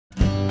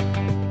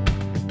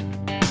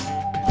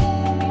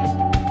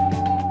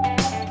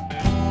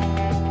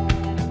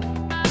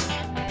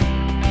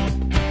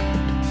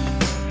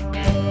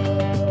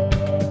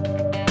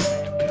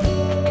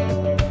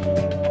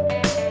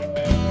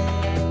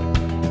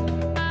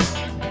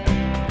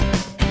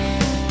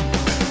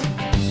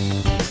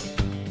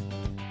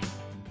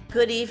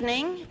Good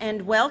evening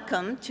and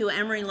welcome to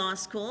Emory Law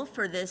School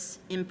for this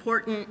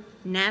important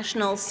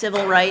National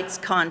Civil Rights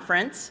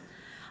Conference.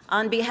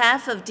 On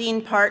behalf of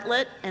Dean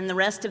Bartlett and the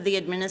rest of the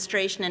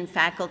administration and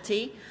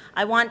faculty,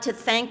 I want to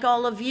thank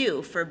all of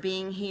you for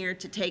being here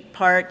to take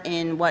part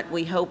in what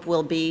we hope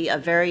will be a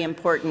very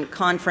important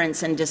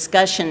conference and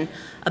discussion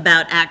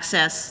about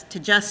access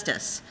to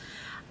justice.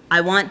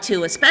 I want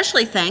to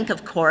especially thank,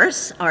 of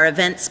course, our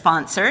event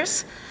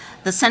sponsors,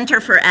 the Center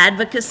for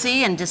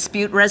Advocacy and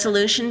Dispute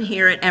Resolution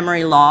here at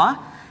Emory Law,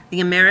 the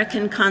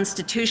American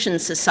Constitution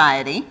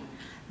Society,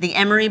 the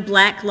Emory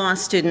Black Law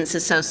Students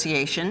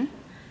Association,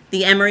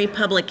 the Emory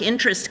Public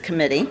Interest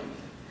Committee,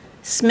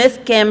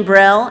 Smith,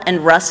 Gambrell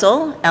and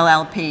Russell,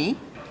 LLP,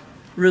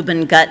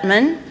 Reuben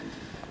Gutman,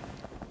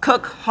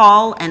 Cook,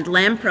 Hall and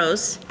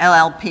Lampros,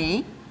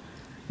 LLP,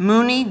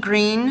 Mooney,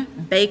 Green,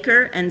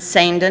 Baker and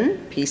Sandon,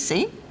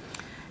 PC,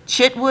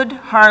 Chitwood,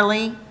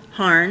 Harley,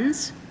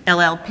 Harns,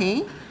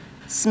 LLP,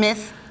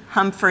 Smith,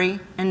 Humphrey,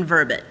 and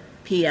Verbit,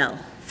 PL.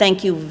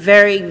 Thank you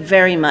very,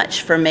 very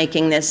much for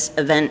making this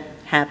event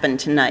happen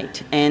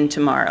tonight and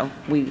tomorrow.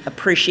 We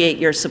appreciate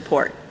your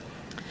support.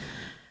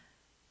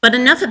 But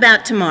enough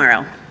about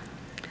tomorrow.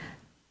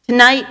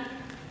 Tonight,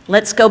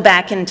 let's go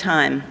back in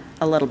time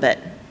a little bit.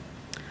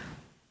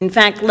 In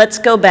fact, let's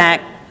go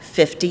back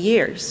 50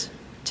 years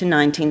to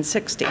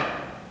 1960.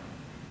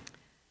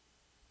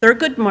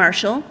 Thurgood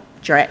Marshall,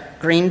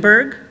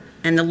 Greenberg,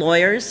 and the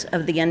lawyers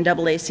of the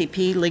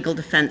NAACP Legal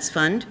Defense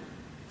Fund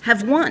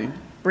have won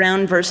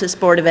Brown versus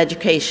Board of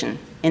Education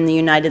in the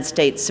United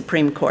States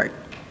Supreme Court.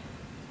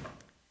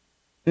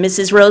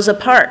 Mrs. Rosa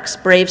Parks'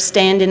 brave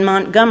stand in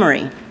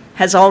Montgomery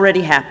has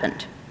already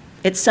happened.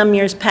 It's some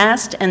years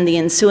past, and the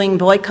ensuing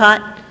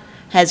boycott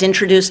has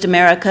introduced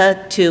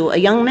America to a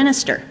young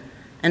minister,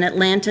 an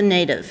Atlanta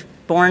native,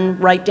 born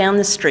right down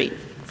the street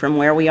from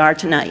where we are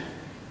tonight,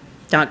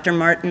 Dr.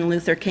 Martin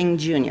Luther King,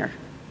 Jr.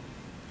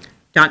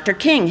 Dr.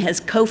 King has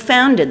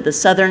co-founded the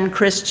Southern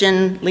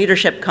Christian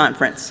Leadership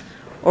Conference,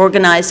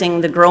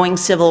 organizing the growing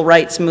civil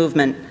rights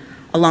movement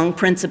along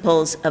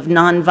principles of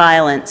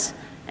nonviolence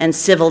and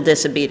civil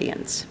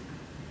disobedience.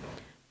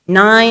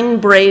 9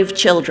 brave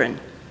children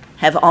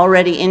have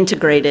already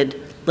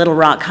integrated Little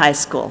Rock High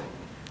School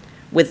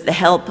with the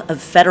help of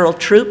federal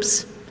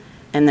troops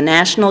and the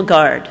National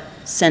Guard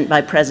sent by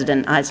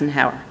President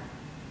Eisenhower.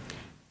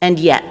 And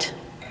yet,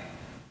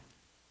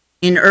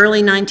 in early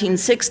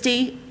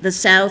 1960, the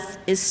South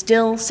is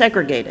still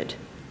segregated.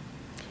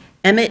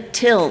 Emmett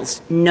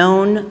Till's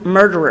known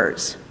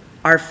murderers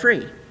are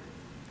free.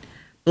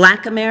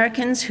 Black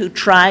Americans who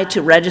try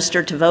to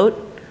register to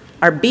vote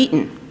are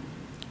beaten,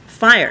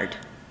 fired,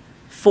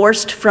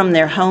 forced from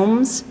their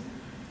homes,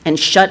 and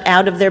shut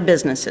out of their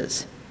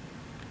businesses.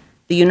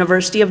 The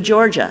University of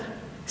Georgia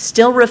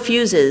still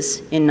refuses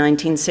in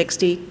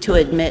 1960 to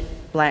admit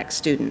black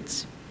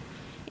students.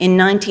 In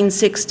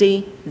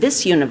 1960,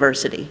 this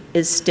university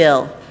is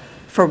still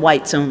for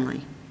whites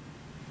only.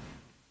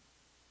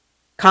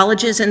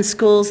 Colleges and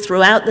schools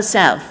throughout the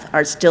South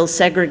are still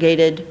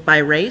segregated by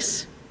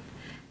race,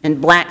 and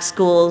black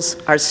schools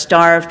are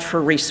starved for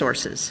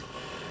resources.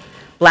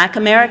 Black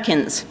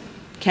Americans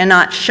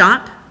cannot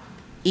shop,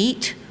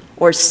 eat,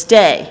 or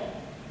stay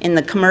in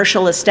the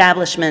commercial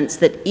establishments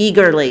that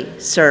eagerly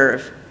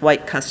serve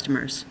white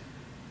customers.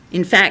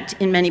 In fact,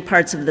 in many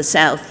parts of the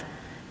South,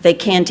 they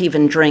can't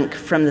even drink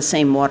from the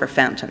same water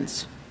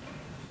fountains.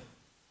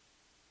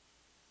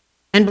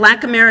 And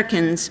black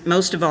Americans,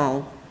 most of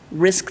all,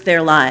 risk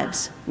their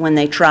lives when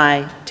they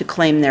try to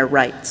claim their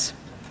rights.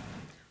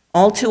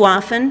 All too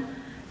often,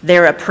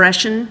 their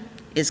oppression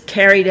is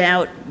carried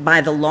out by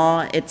the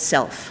law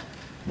itself,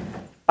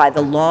 by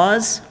the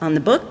laws on the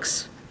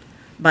books,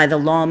 by the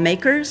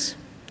lawmakers,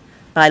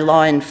 by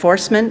law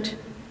enforcement,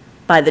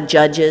 by the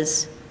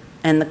judges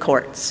and the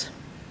courts.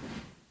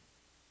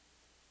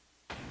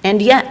 And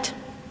yet,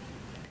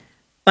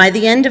 by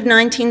the end of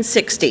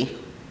 1960,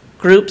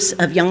 groups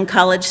of young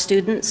college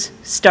students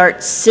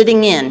start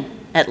sitting in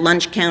at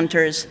lunch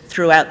counters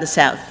throughout the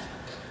South.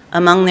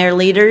 Among their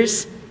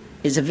leaders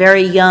is a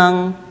very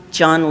young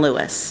John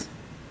Lewis,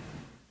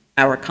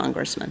 our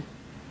congressman.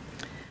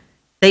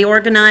 They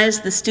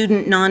organize the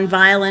Student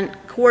Nonviolent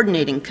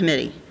Coordinating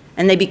Committee,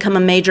 and they become a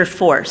major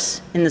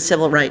force in the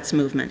civil rights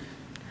movement.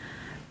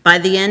 By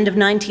the end of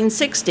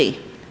 1960,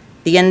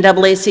 the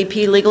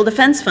NAACP Legal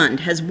Defense Fund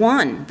has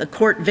won the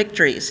court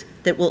victories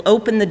that will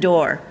open the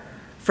door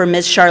for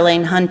Ms.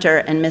 Charlene Hunter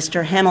and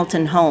Mr.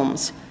 Hamilton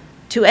Holmes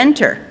to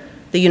enter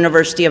the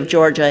University of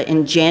Georgia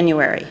in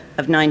January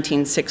of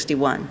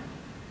 1961.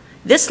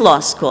 This law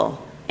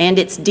school and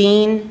its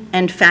dean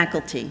and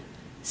faculty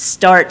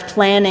start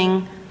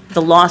planning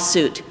the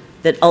lawsuit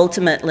that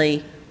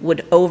ultimately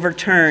would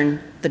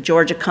overturn the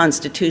Georgia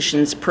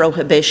Constitution's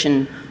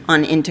prohibition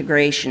on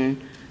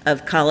integration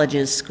of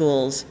colleges,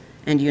 schools,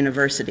 and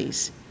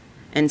universities,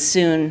 and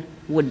soon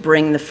would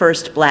bring the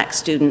first black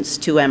students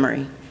to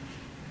Emory.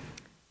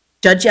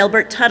 Judge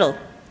Elbert Tuttle,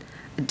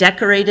 a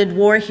decorated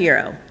war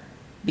hero,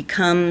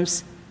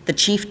 becomes the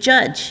chief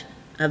judge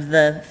of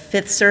the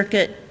Fifth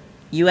Circuit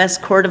U.S.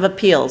 Court of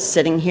Appeals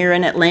sitting here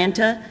in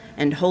Atlanta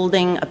and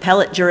holding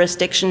appellate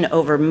jurisdiction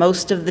over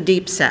most of the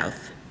Deep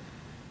South.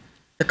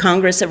 The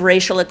Congress of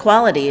Racial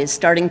Equality is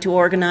starting to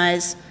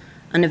organize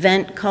an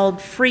event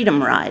called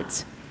Freedom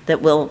Rides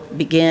that will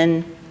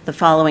begin the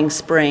following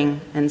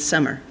spring and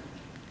summer.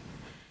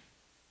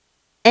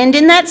 And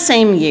in that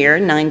same year,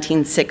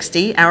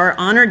 1960, our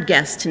honored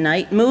guest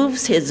tonight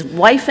moves his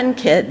wife and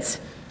kids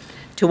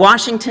to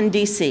Washington,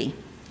 D.C.,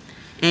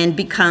 and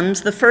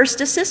becomes the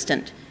first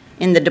assistant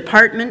in the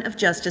Department of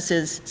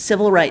Justice's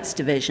Civil Rights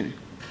Division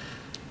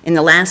in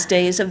the last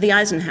days of the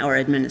Eisenhower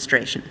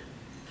administration.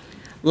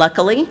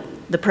 Luckily,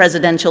 the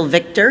presidential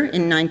victor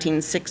in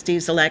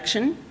 1960's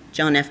election,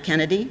 John F.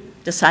 Kennedy,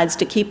 decides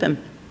to keep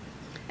him.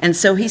 And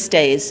so he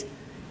stays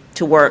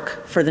to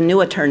work for the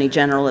new Attorney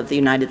General of the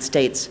United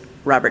States,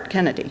 Robert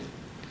Kennedy.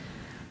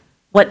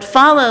 What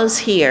follows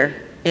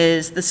here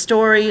is the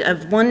story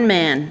of one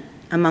man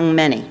among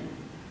many,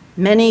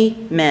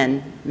 many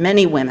men,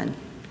 many women,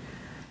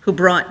 who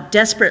brought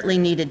desperately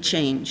needed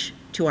change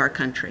to our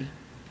country.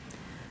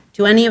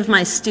 To any of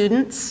my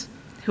students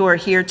who are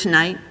here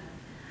tonight,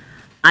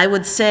 I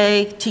would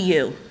say to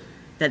you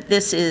that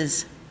this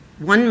is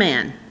one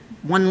man,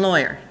 one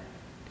lawyer,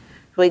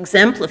 who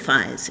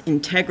exemplifies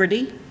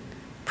integrity,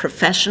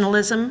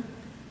 professionalism,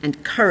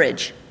 and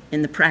courage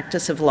in the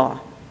practice of law.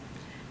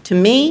 To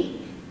me,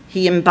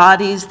 he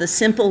embodies the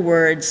simple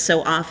words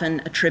so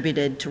often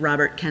attributed to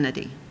Robert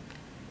Kennedy.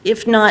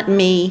 If not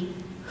me,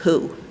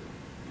 who?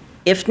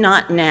 If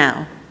not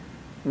now,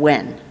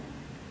 when?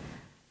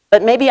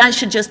 But maybe I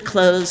should just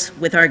close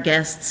with our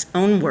guest's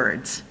own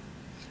words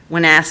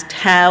when asked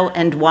how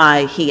and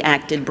why he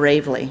acted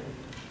bravely.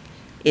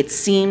 It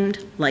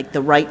seemed like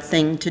the right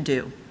thing to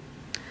do.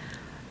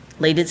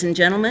 Ladies and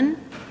gentlemen,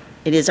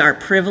 it is our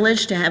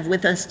privilege to have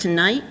with us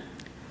tonight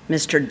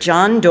Mr.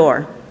 John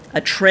Doar,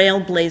 a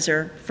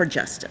trailblazer for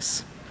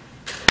justice.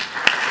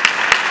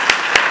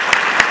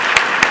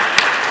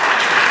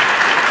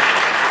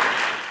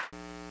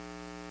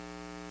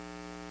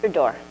 Mr.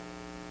 Doar,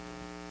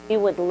 we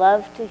would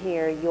love to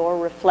hear your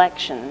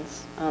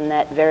reflections on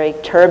that very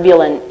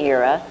turbulent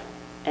era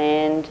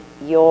and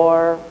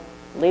your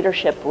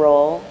leadership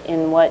role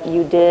in what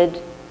you did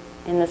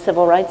in the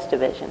Civil Rights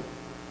Division.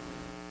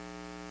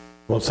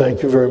 Well,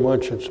 thank you very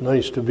much. It's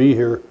nice to be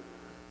here.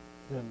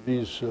 And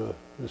this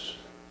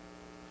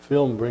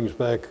film brings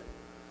back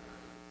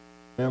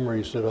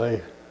memories that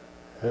I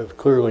have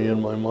clearly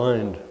in my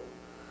mind.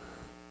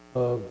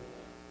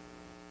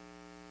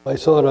 I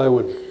thought I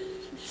would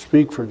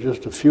speak for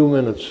just a few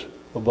minutes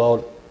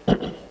about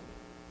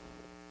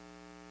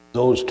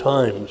those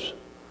times.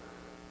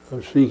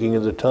 I'm speaking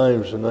of the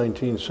times in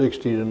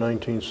 1960 to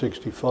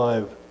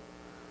 1965,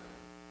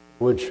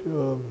 which,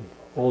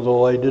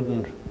 although I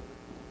didn't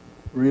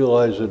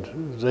realize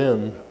it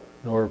then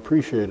nor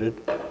appreciate it,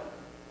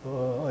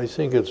 I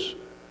think it's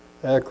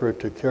accurate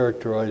to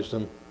characterize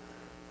them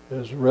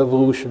as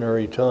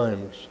revolutionary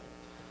times.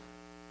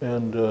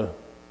 And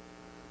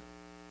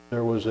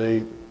there was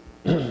a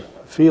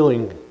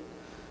feeling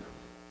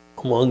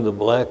among the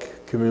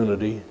black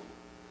community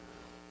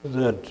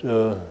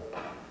that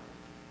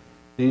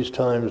these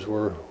times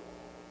were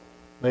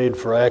made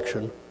for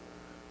action,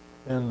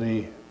 and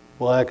the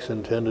blacks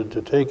intended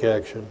to take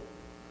action.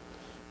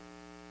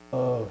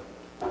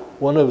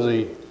 One of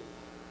the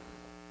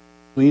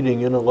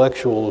leading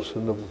intellectuals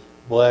in the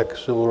black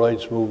civil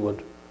rights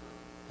movement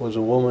was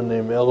a woman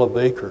named Ella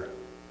Baker.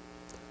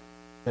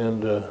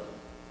 And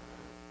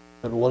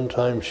at one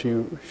time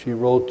she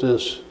wrote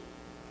this: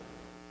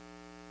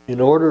 "In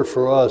order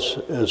for us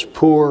as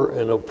poor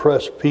and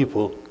oppressed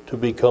people to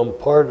become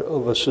part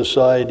of a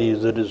society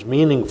that is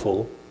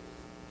meaningful,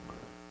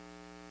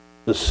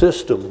 the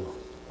system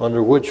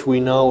under which we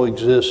now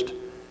exist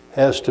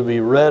has to be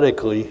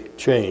radically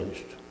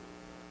changed.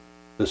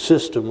 The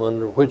system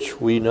under which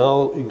we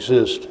now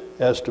exist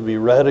has to be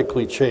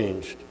radically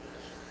changed.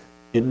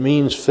 It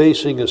means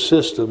facing a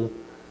system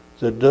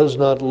that does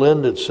not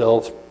lend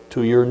itself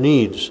to your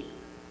needs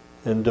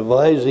and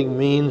devising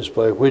means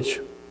by which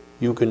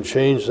you can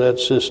change that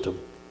system.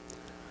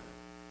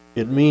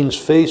 It means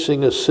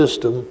facing a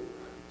system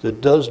that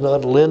does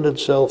not lend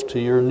itself to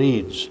your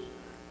needs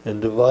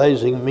and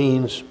devising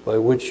means by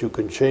which you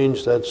can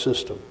change that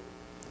system."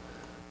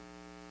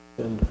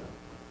 And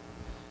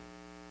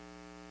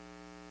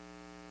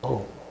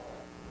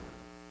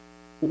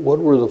what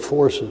were the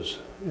forces?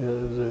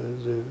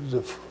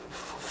 The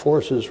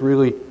forces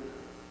really,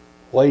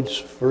 whites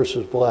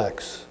versus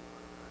blacks.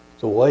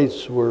 The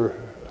whites were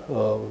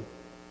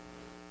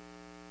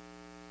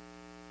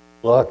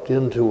locked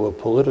into a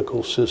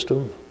political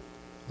system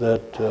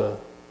that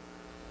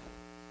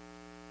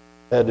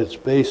had its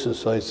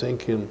basis, I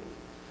think, in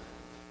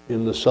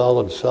the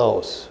Solid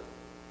South.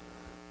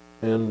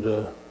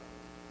 And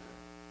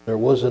there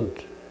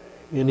wasn't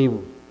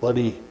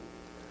anybody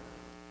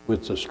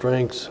with the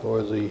strength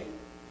or the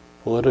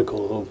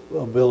political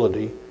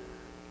ability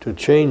to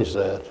change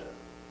that.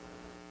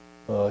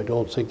 I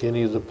don't think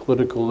any of the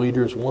political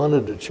leaders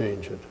wanted to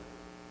change it.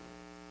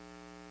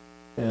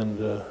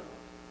 And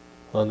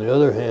On the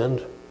other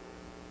hand,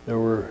 there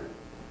were,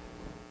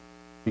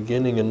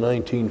 beginning in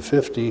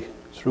 1950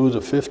 through the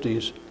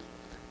 50s,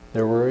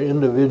 there were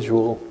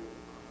individual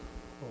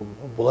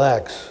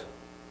blacks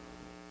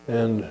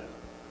and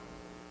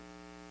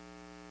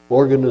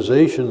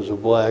organizations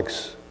of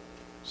blacks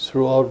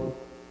throughout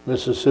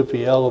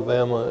Mississippi,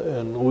 Alabama,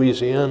 and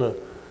Louisiana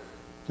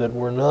that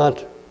were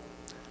not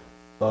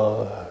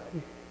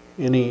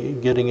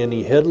getting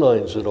any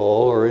headlines at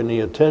all or any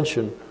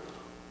attention,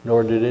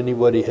 nor did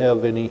anybody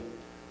have any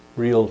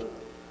real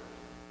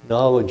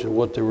knowledge of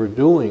what they were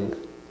doing.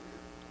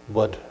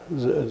 But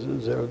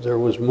there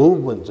was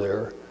movement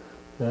there,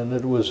 and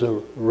it was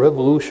a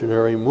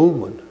revolutionary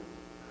movement.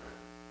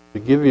 To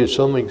give you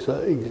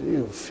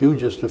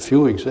just a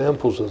few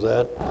examples of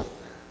that,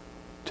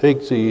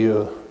 take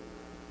the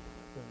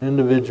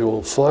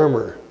individual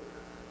farmer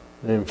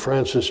named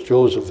Francis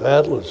Joseph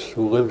Atlas,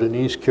 who lived in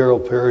East Carroll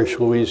Parish,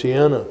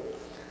 Louisiana.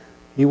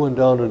 He went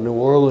down to New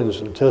Orleans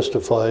and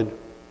testified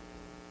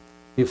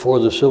before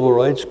the Civil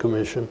Rights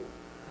Commission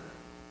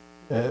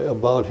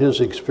about his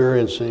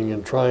experiencing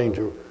and trying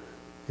to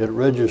get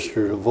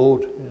registered to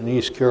vote in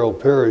East Carroll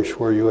Parish,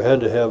 where you had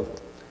to have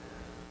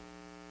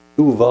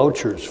 2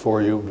 vouchers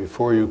for you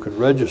before you could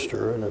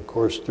register. And of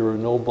course, there were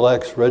no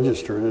blacks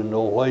registered, and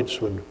no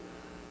whites would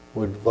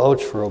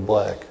vouch for a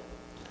black.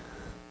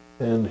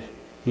 And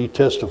he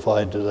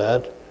testified to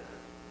that.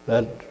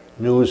 That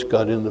news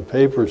got in the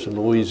papers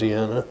in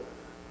Louisiana,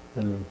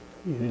 and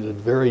the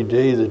very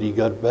day that he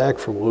got back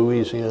from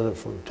Louisiana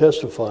from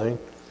testifying,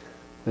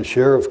 the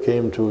sheriff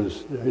came to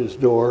his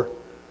door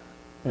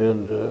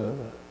and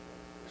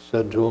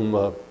said to him,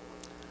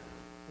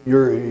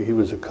 he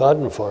was a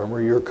cotton farmer,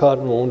 your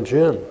cotton won't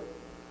gin.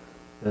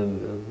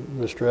 And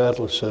Mr.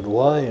 Atlas said,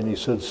 why? And he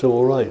said,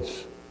 civil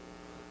rights.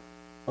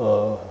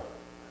 I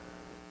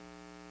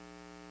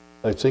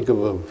think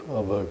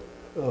of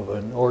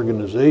an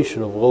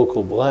organization of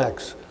local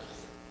blacks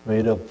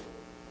made up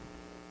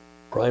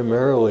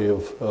primarily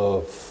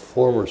of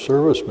former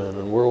servicemen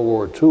in World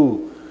War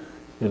II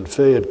in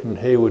Fayette and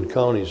Haywood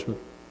counties,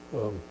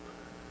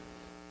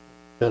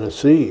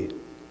 Tennessee. In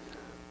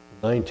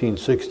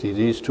 1960,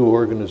 these 2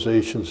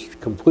 organizations,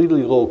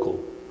 completely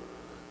local,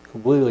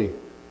 completely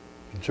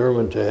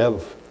determined to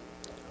have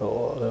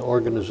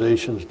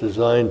organizations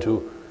designed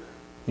to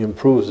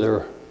improve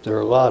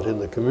their lot in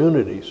the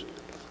communities.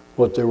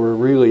 What they were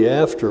really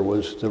after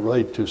was the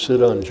right to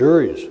sit on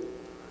juries.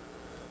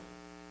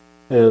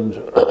 And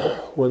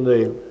when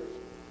they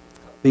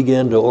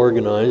began to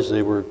organize,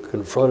 they were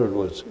confronted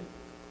with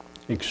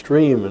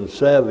extreme and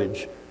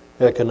savage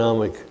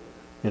economic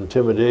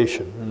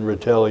intimidation and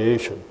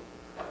retaliation.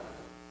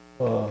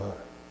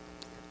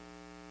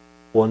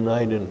 One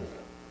night in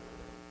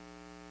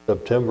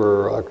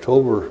September or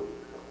October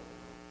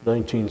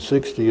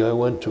 1960, I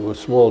went to a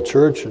small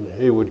church in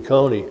Haywood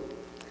County.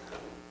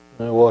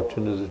 And I walked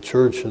into the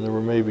church, and there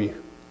were maybe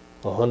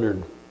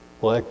 100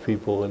 black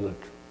people in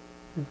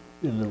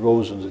the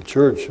rows of the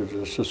church. It was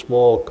just a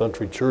small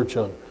country church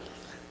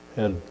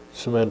had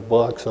cement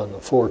blocks on the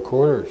 4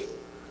 corners.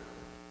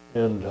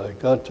 And I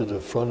got to the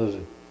front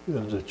of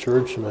the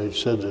church, and I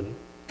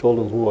told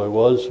them who I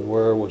was and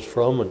where I was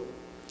from, and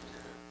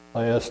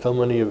I asked how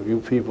many of you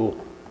people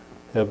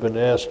have been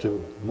asked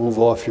to move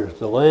off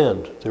the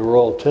land. They were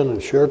all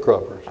tenant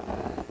sharecroppers.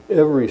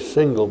 Every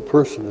single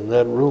person in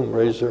that room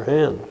raised their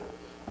hand.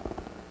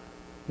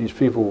 These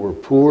people were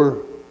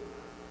poor,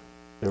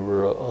 they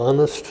were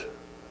honest,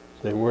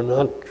 they were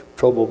not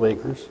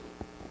troublemakers,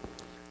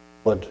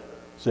 but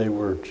they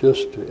were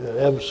just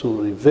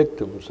absolutely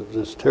victims of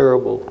this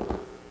terrible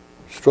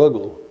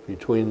struggle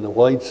between the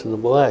whites and the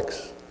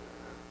blacks.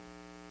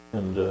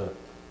 And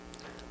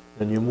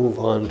then you move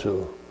on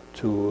to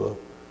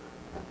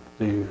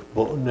the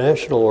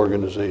national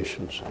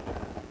organizations.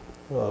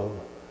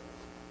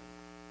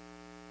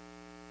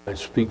 I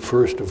speak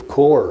first of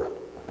CORE,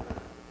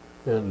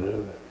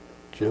 and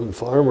Jim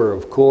Farmer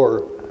of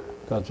CORE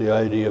got the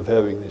idea of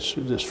having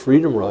this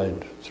freedom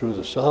ride through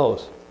the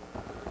South,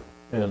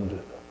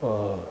 and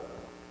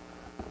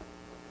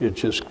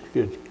before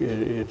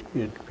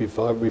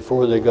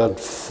they got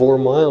 4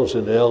 miles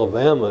into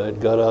Alabama, it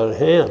got out of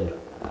hand,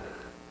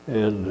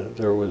 and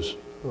there was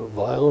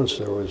violence,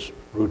 there was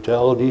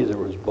brutality, there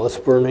was bus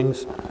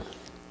burnings,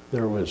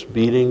 there was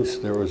beatings,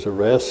 there was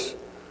arrests,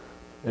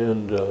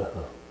 and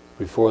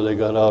before they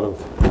got out of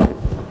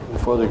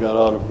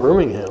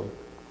Birmingham,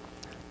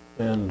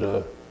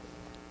 and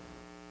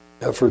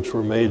efforts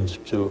were made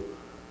to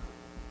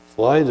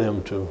fly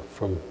them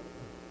from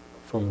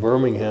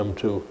Birmingham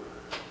to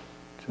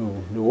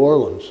New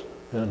Orleans,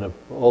 and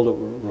although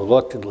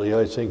reluctantly,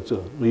 I think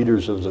the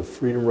leaders of the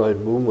Freedom Ride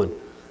movement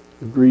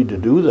agreed to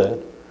do that.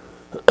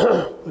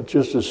 But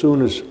just as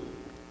soon as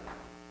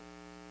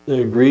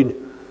they agreed,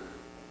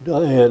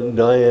 Diane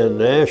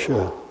Nash,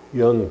 a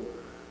young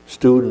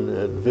student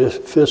at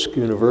Fisk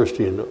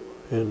University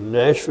in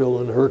Nashville,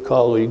 and her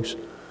colleagues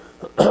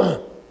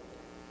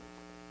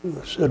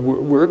said,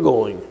 we're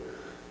going.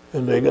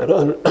 And they got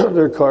on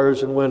their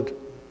cars and went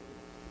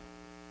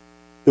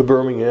to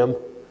Birmingham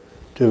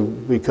to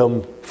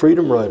become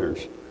freedom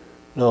riders.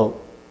 Now,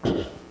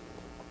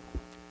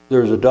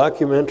 there's a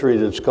documentary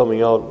that's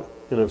coming out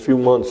in a few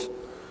months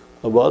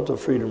about the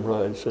freedom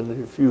rides,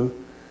 and if I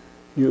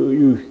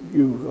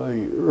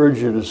urge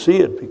you to see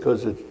it,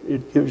 because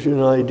it gives you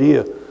an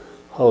idea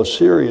how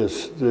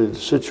serious the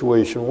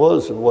situation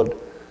was and what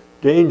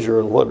danger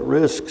and what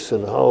risks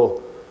and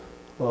how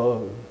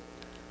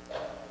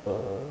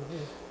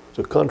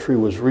the country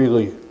was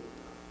really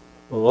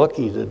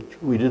lucky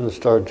that we didn't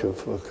start to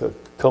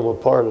come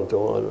apart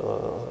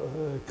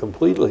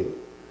completely.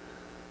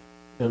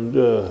 And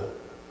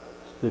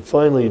they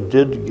finally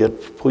did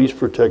get police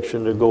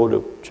protection to go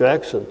to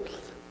Jackson,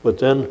 but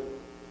then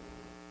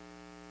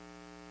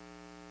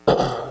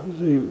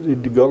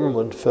the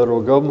government,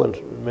 federal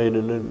government, made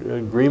an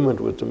agreement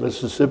with the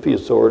Mississippi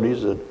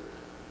authorities that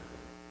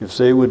if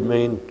they would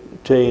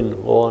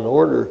maintain law and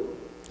order,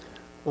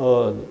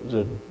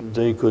 that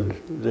they could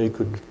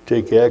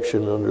take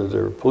action under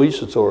their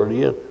police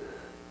authority,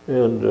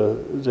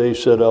 and they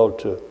set out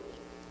to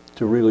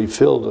really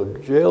fill the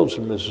jails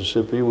in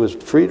Mississippi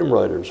with freedom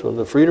riders. When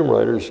the freedom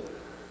riders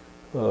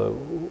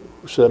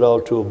set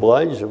out to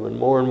oblige them, and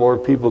more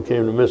people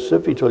came to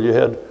Mississippi till you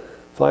had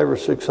 500 or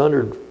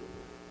 600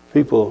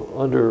 people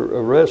under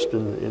arrest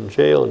in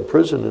jail and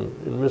prison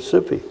in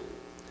Mississippi.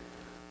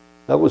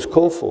 That was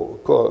core.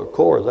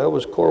 That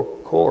was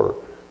core.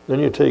 Then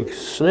you take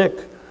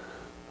SNCC,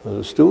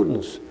 the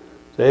students.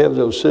 They have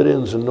those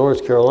sit-ins in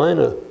North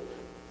Carolina,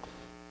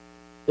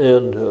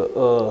 and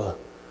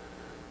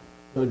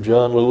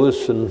John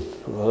Lewis and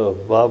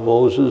Bob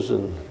Moses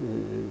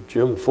and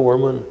Jim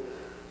Foreman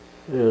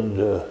and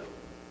the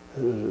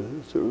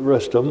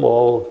rest of them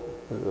all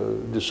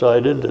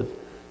decided that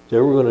they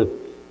were going to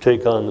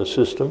take on the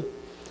system.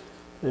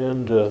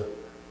 And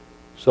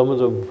some of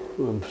the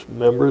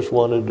members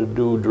wanted to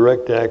do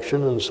direct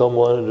action and some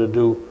wanted to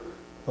do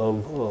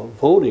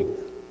voting.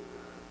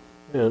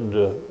 And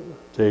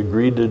they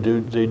agreed to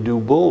do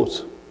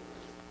both.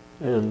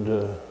 And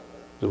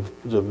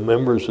the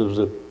members of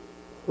the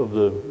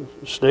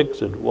SNCC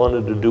that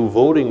wanted to do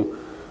voting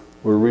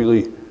were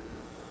really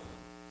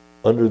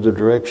under the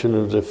direction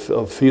of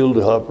a field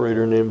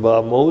operator named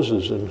Bob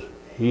Moses, and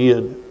he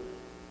had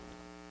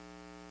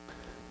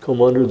come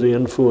under the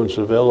influence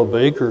of Ella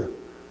Baker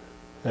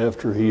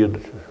after he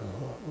had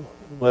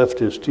left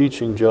his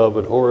teaching job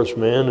at Horace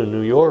Mann in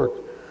New York,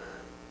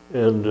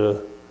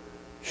 and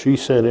she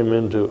sent him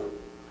into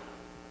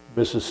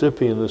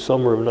Mississippi in the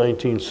summer of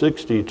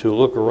 1960 to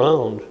look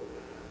around.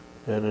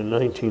 And in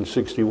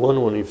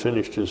 1961, when he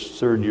finished his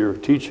third year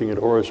of teaching at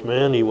Horace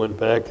Mann, he went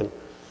back and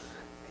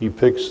he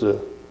picks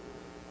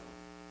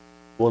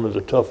one of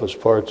the toughest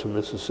parts of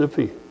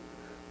Mississippi,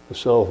 the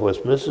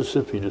Southwest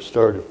Mississippi, to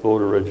start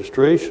voter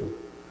registration.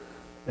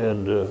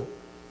 And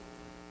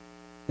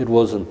it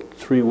wasn't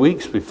 3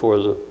 weeks before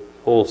the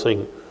whole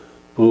thing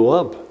blew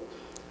up.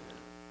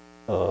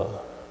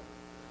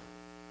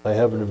 I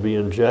happened to be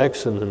in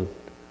Jackson, and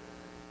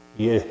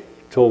he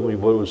told me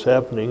what was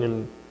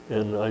happening,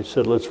 and I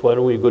said, why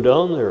don't we go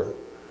down there?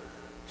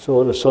 So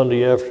on a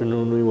Sunday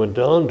afternoon, we went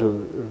down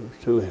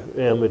to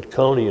Amite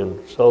County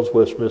in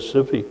Southwest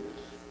Mississippi,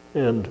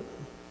 and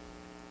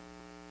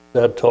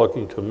sat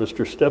talking to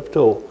Mr.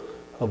 Steptoe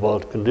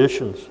about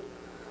conditions.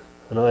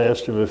 And I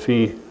asked him if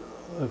he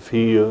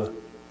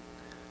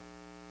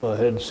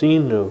had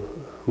seen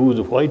who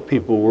the white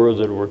people were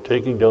that were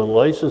taking down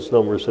license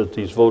numbers at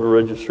these voter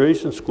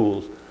registration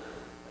schools.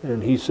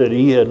 And he said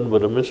he hadn't,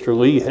 but a Mr.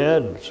 Lee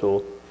had.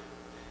 So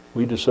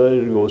we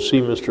decided to go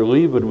see Mr.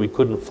 Lee, but we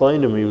couldn't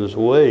find him. He was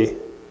away.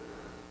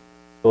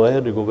 So I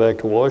had to go back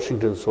to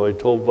Washington, so I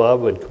told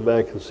Bob I'd come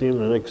back and see him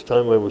the next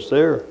time I was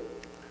there.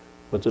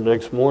 But the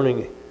next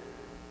morning,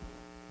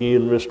 he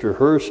and Mr.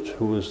 Hurst,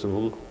 who was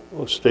the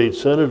state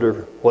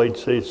senator, white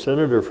state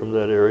senator from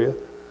that area,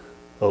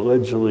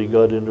 allegedly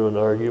got into an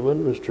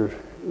argument.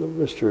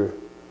 Mr.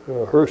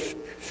 Hurst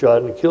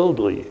shot and killed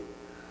Lee.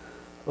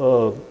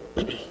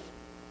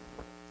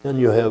 Then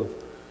you have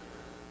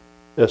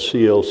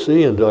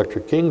SCLC and Dr.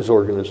 King's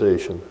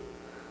organization,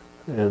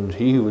 and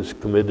he was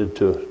committed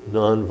to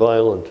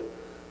nonviolent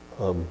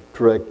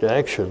direct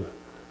action,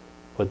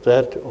 but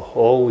that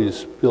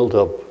always built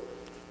up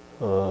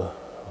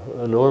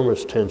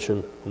enormous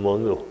tension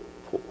among the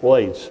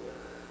whites.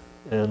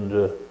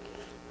 And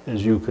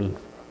as you can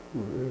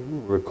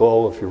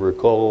recall, if you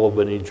recall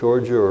Albany,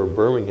 Georgia, or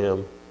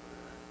Birmingham,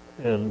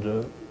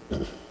 and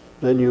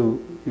then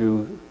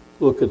you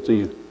look at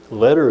the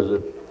letter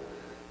that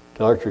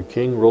Dr.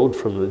 King wrote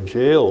from the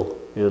jail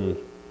in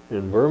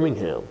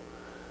Birmingham,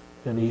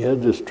 and he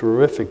had this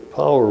terrific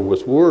power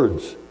with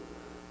words,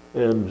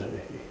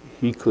 and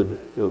he could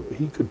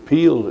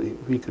appeal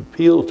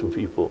to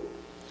people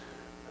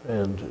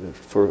and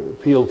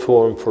appeal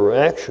for them for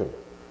action.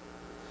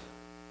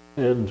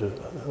 And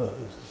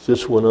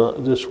this went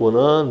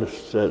on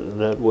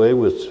that way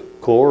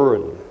with CORE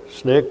and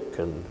SNCC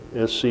and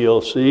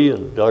SCLC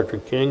and Dr.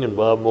 King and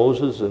Bob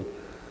Moses and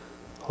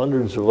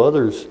hundreds of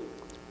others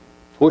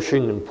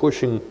pushing and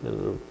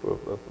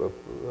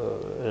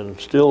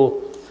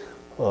still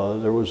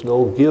there was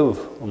no give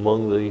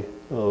among the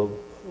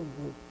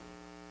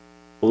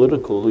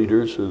political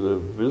leaders or the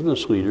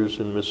business leaders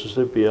in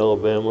Mississippi,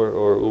 Alabama,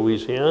 or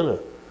Louisiana.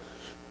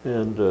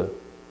 And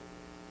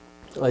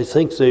I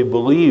think they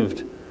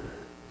believed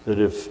that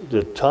if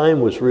the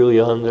time was really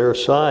on their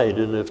side,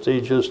 and if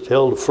they just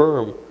held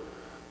firm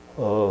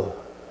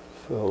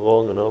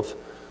long enough,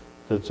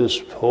 that this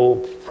whole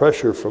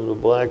pressure from the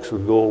blacks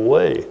would go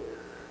away.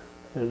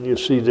 And you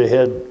see, they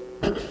had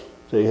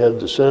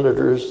the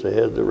senators, they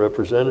had the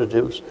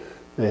representatives,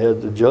 they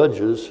had the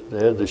judges,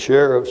 they had the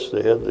sheriffs,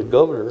 they had the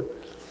governor,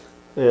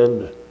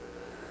 and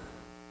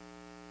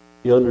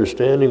the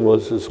understanding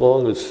was as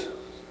long as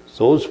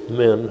those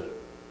men,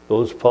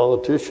 those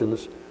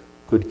politicians,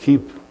 could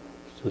keep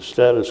the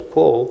status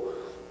quo,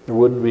 there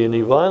wouldn't be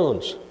any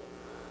violence.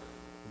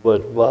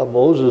 But Bob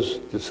Moses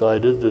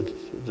decided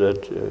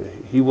that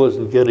he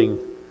wasn't getting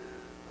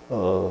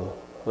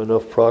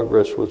enough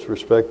progress with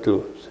respect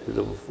to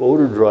the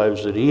voter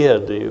drives that he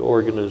had, the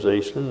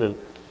organization,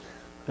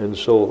 and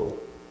so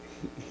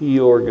he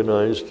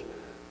organized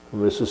the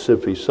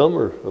Mississippi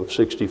Summer of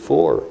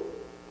 '64.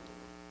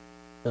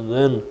 And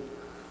then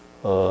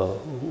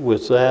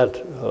with that,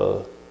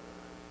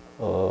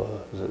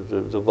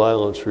 the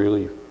violence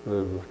really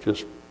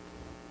just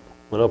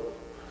went up.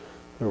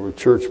 There were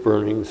church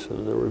burnings,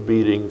 and there were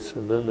beatings,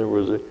 and then there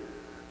were the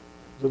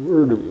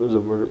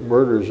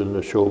murders in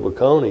Neshoba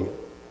County.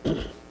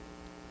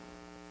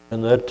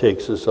 And that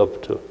takes us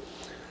up to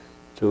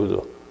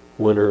the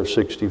winter of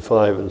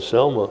 '65 in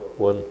Selma,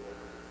 when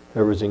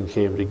everything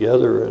came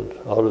together, and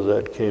out of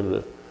that came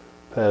the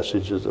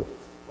passage of the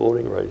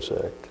Voting Rights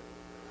Act.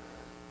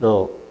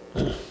 Now,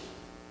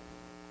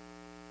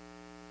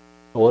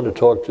 I want to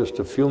talk just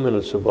a few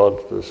minutes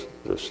about this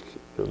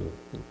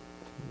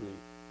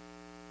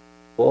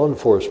law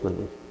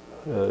enforcement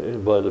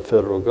by the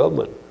federal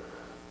government,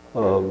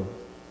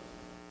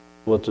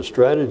 what the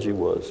strategy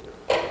was.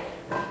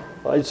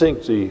 I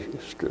think the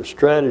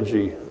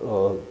strategy,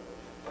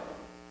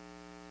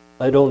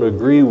 I don't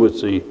agree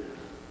with the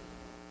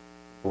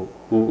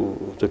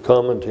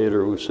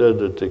commentator who said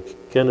that the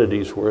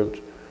Kennedys weren't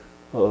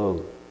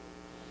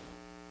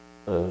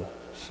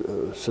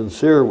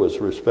sincere with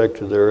respect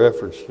to their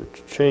efforts to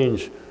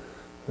change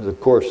the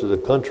course of the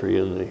country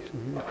in the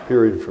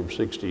period from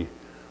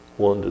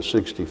 '61 to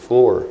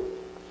 '64.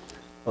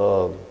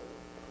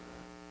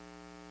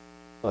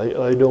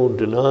 I don't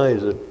deny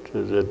that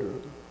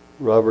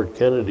Robert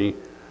Kennedy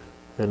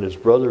and his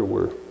brother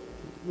were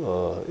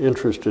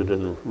interested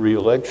in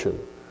re-election,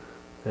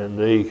 and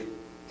they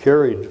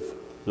carried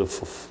the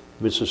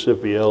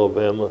Mississippi,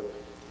 Alabama,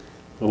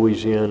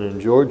 Louisiana,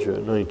 and Georgia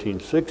in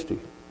 1960.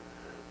 And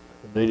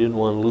they didn't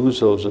want to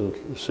lose those in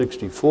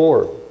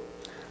 '64.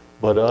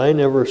 But I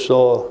never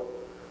saw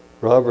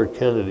Robert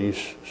Kennedy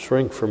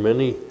shrink from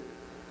any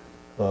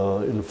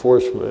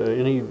enforcement,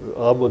 any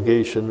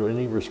obligation,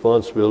 any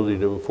responsibility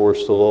to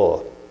enforce the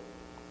law.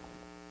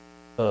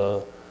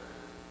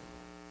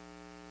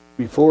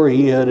 Before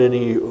he had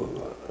any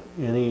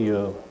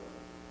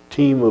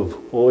team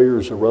of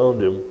lawyers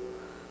around him,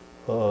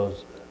 the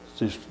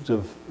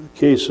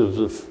case of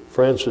the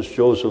Francis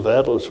Joseph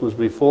Atlas was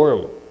before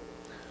him.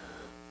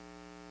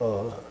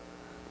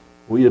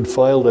 We had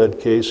filed that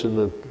case in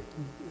the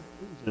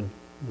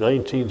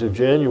 19th of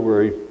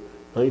January,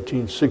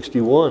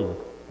 1961,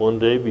 one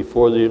day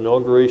before the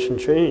inauguration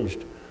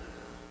changed.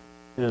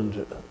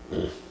 And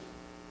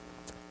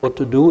what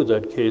to do with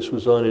that case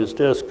was on his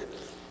desk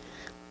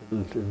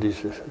on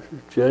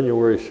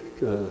January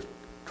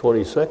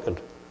 22nd.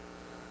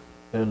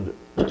 And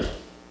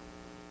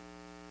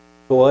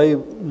so I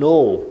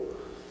know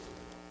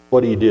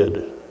what he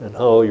did and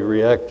how he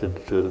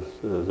reacted to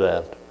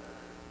that.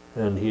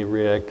 And he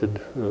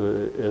reacted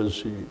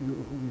as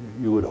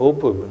you would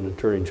hope of an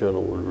attorney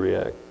general would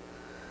react.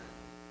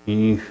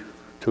 He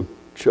took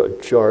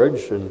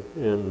charge and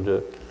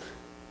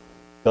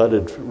got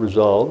it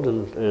resolved,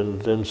 and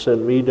then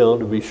sent me down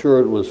to be sure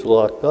it was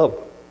locked up,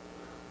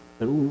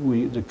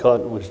 and the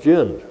cotton was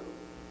ginned.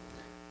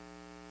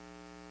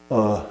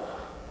 But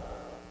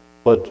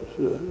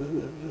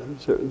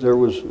there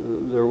was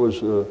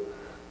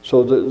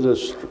so the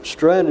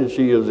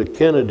strategy of the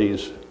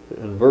Kennedys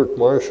and Burke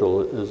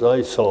Marshall, as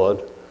I saw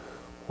it,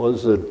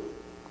 was that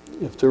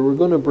if they were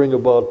going to bring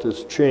about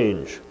this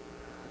change,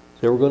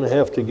 they were going to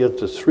have to get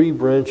the three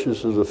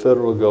branches of the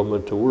federal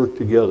government to work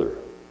together.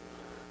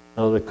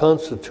 Now, the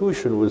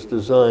Constitution was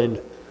designed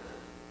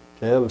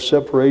to have a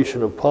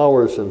separation of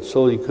powers, and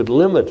so you could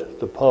limit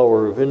the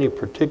power of any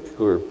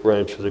particular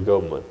branch of the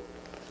government.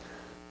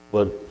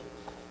 But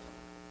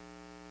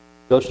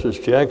Justice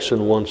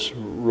Jackson once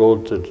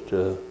wrote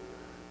that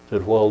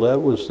while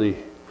that was the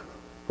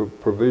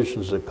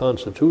provisions of the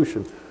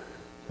Constitution,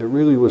 it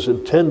really was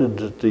intended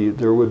that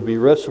there would be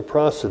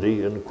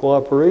reciprocity and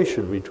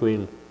cooperation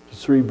between the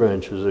three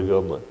branches of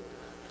government.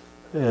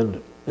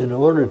 And in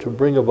order to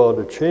bring about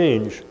a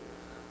change,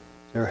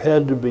 there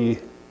had to be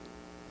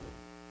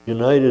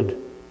united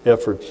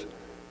efforts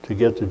to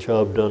get the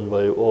job done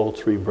by all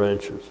three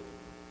branches.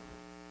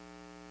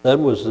 That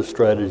was the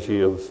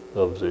strategy of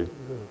the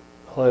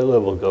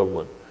high-level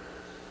government.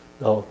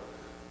 Now,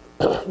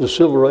 the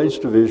Civil Rights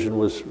Division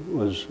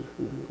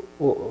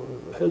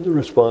had the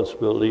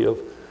responsibility of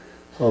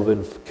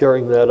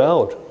carrying that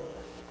out.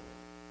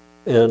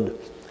 And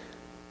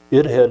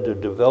it had to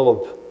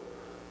develop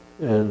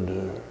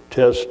and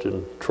test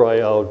and try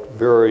out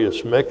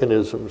various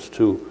mechanisms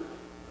toward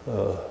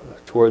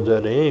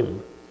that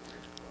aim.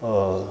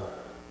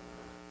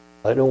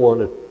 I don't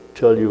want to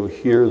tell you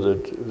here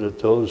that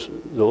those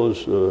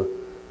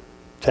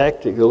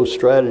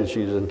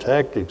strategies and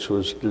tactics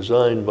was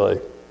designed by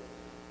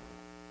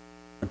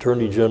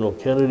Attorney General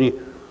Kennedy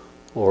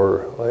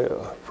or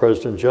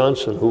President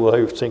Johnson, who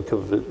I think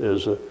of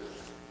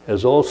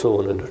as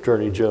also an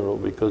Attorney General,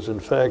 because in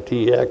fact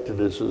he acted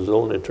as his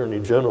own Attorney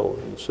General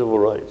in civil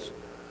rights.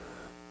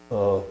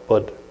 The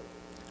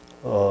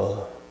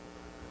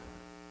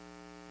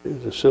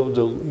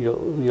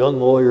young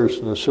lawyers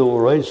in the Civil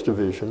Rights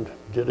Division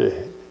did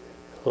a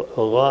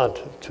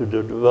lot to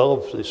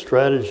develop the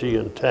strategy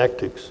and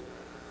tactics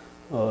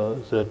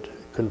that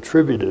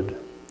contributed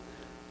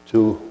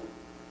to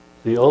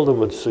the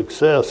ultimate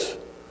success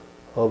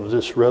of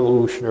this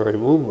revolutionary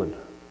movement.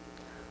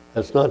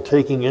 That's not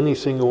taking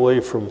anything away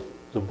from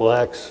the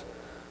blacks,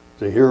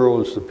 the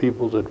heroes, the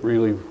people that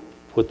really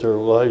put their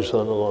lives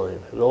on the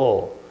line at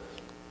all.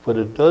 But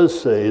it does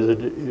say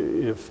that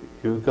if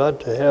you've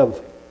got to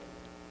have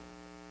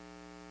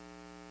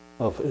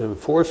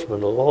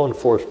enforcement, a law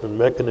enforcement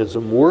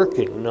mechanism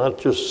working, not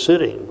just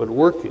sitting, but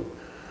working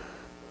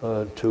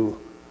to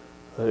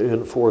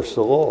enforce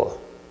the law.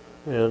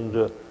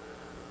 And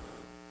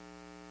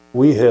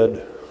we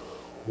had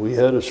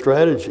a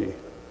strategy.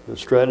 The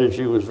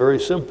strategy was very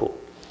simple.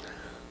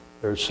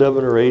 There are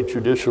 7 or 8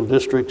 judicial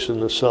districts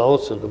in the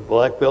South in the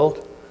Black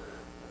Belt,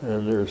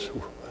 and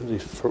the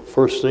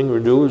first thing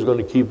we do is going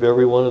to keep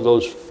every one of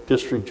those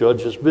district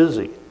judges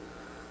busy.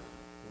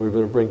 We're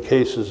going to bring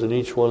cases in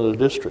each one of the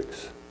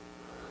districts.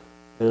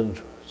 And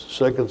the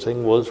second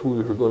thing was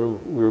we were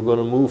going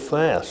to move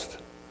fast.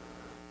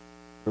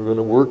 We were going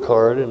to work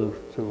hard, and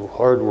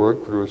hard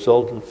work would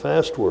result in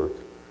fast work.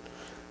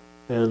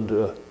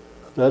 And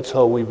that's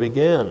how we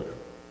began.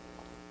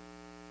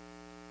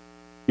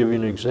 Give you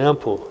an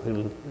example.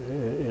 In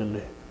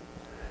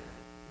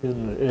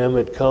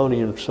Amite County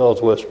in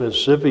southwest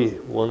Mississippi,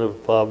 one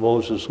of Bob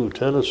Moses'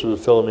 lieutenants was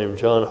a fellow named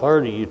John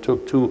Hardy. He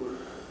took 2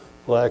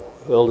 black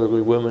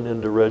elderly women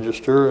in to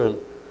register, and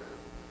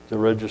the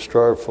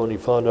registrar, when he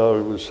found out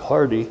it was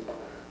Hardy,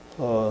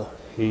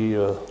 he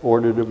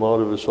ordered him out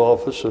of his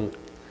office and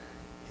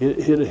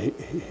hit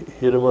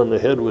him on the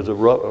head with the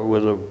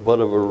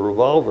butt of a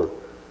revolver.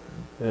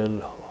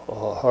 And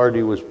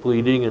Hardy was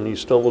bleeding, and he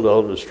stumbled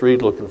out in the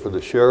street looking for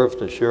the sheriff.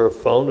 The sheriff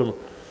found him,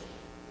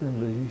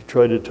 and he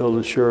tried to tell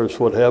the sheriff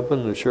what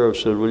happened. The sheriff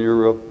said, "Well,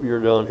 you're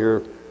down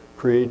here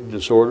creating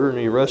disorder," and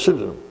he arrested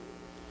him.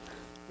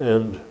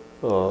 And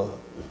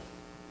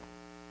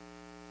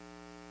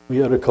we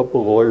had a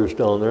couple of lawyers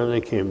down there, and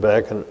they came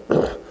back and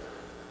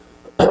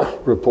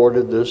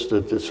reported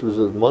that this was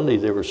a Monday.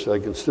 I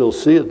can still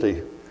see it.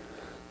 They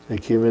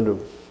came into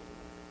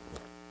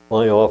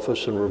my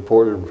office and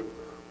reported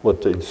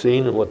what they'd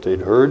seen and what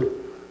they'd heard.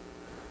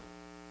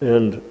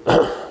 And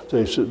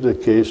they said the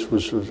case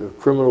was a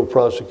criminal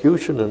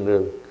prosecution in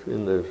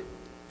the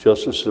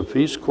Justice of the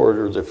Peace Court,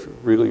 or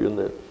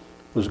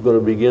was going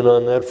to begin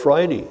on that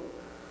Friday.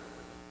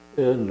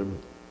 And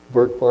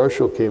Burt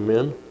Marshall came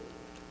in,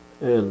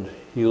 and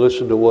he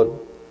listened to what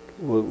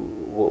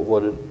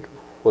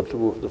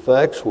the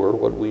facts were,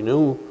 what we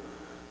knew,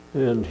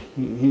 and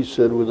he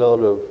said without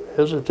a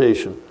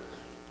hesitation,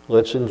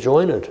 "Let's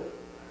enjoin it."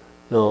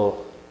 Now,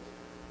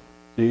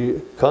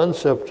 the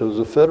concept of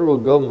the federal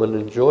government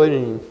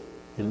enjoining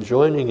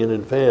in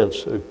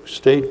advance a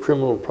state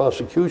criminal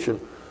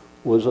prosecution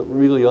was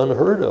really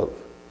unheard of.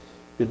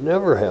 It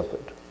never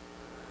happened.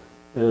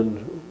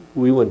 And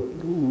we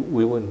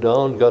went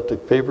down, got the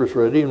papers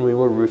ready, and we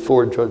went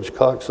before Judge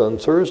Cox on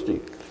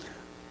Thursday.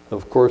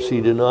 Of course, he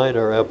denied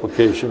our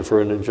application for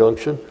an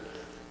injunction,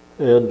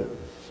 and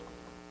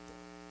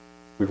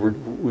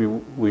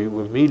we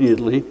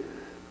immediately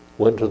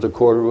went to the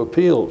Court of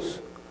Appeals.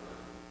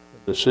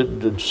 The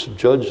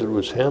judge that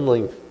was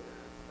handling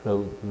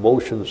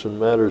motions and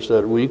matters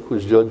that week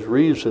was Judge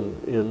Reeves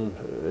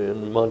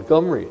in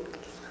Montgomery.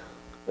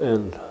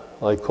 And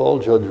I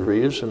called Judge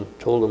Reeves and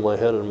told him I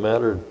had a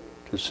matter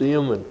to see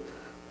him and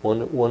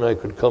when I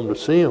could come to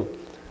see him.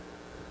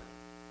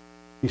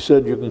 He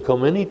said, "You can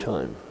come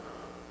anytime."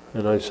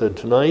 And I said,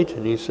 "Tonight?"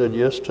 And he said,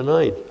 "Yes,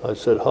 tonight." I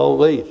said, "How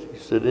late?" He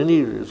said,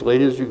 "As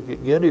late as you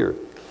can get here."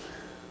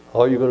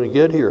 "How are you going to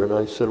get here?" And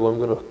I said, "Well,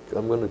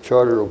 I'm going to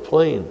charter a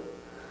plane."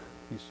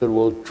 He said,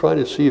 "Well, try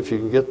to see if you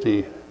can get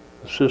the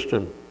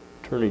Assistant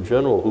Attorney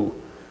General who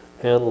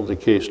handled the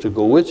case to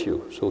go with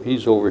you. So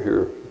he's over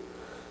here."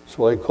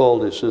 So I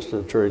called the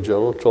Assistant Attorney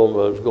General, told him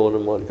I was going to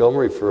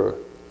Montgomery to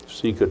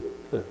seek an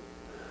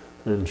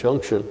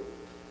injunction,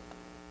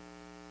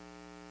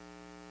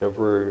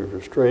 temporary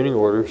restraining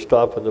order,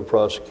 stopping the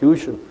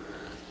prosecution.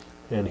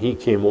 And he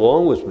came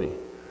along with me.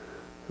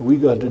 We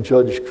got to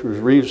Judge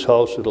Reeves'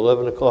 house at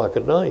 11 o'clock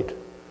at night.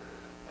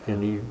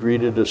 And he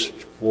greeted us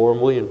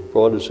warmly and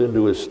brought us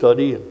into his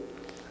study and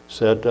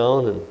sat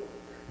down, and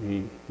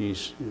he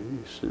asked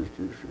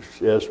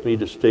me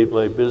to state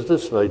my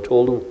business, and I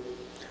told him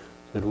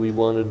that we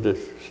wanted to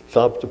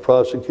stop the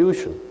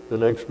prosecution the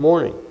next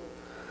morning.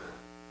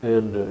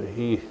 And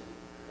he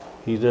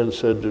then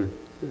said to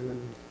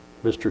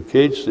Mr.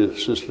 Cates, the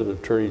Assistant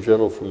Attorney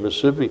General from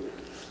Mississippi,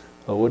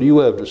 what do you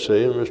have to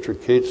say? And Mr.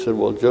 Cates said,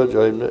 well, Judge,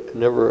 I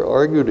never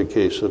argued a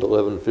case at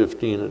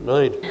 11:15 at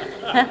night.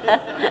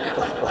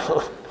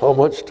 How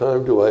much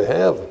time do I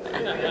have?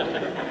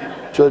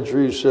 Judge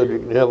Reeves said, you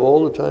can have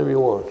all the time you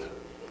want.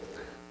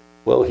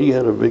 Well, he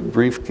had a big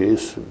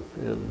briefcase,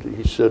 and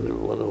he said,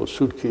 one of those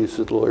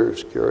suitcases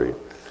lawyers carry,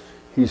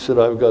 he said,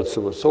 I've got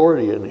some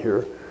authority in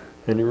here.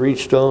 And he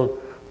reached down,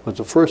 but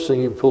the first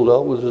thing he pulled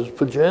out was his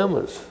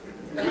pajamas.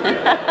 And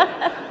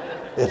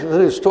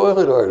then his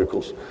toilet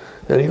articles.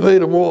 And he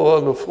laid them all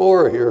on the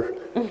floor here,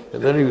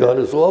 and then he got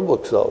his law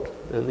books out.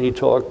 And he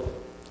talked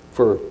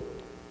for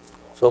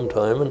some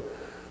time, and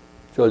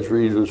Judge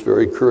Reeves was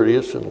very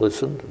courteous and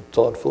listened and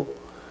thoughtful.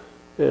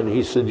 And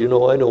he said, you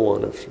know, I don't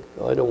want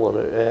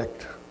to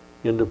act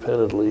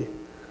independently.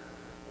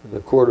 In the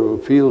Court of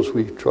Appeals,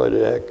 we try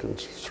to act in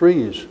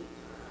threes,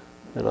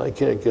 and I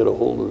can't get a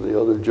hold of the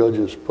other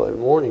judges by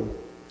morning.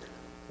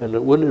 And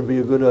wouldn't it be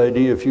a good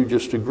idea if you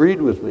just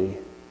agreed with me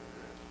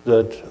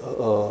that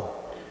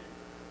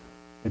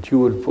you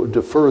would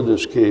defer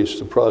this case,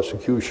 the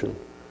prosecution,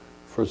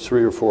 for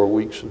 3 or 4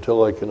 weeks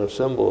until I can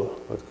assemble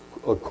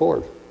a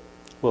court?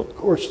 Well, of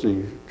course,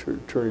 the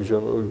Attorney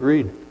General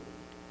agreed.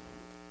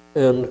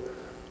 And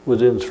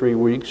within 3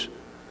 weeks,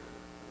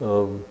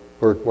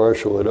 Burke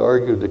Marshall had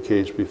argued the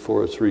case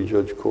before a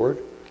 3-judge court,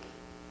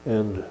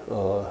 and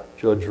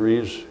Judge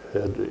Reeves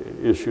had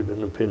issued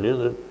an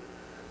opinion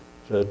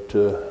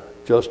that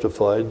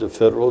justified the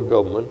federal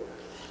government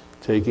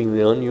taking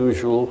the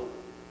unusual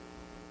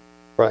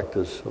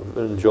practice of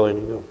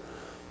enjoining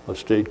a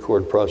state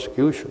court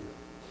prosecution.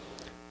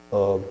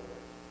 That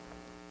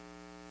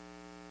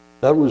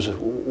was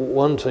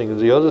one thing.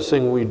 The other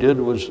thing we did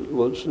was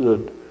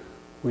that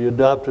we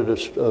adopted a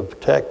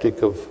tactic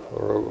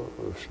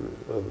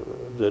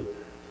that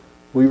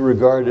we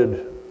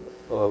regarded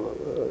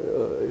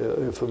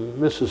if a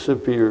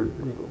Mississippi or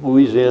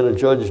Louisiana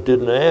judge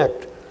didn't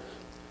act,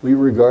 we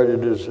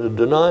regarded it as a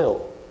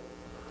denial.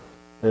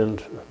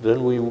 And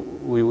then we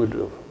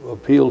would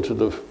appeal to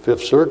the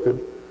Fifth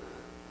Circuit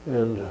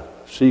and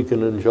seek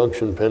an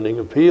injunction pending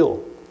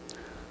appeal.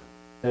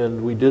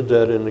 And we did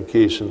that in a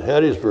case in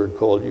Hattiesburg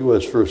called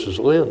U.S. versus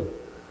Lynn.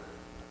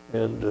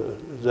 And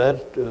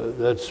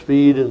that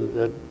speed and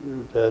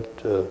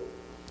that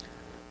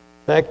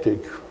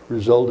tactic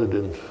resulted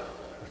in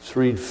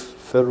 3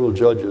 federal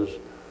judges,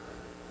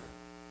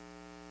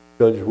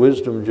 Judge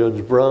Wisdom,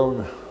 Judge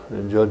Brown,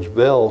 and Judge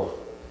Bell,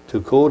 to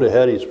go to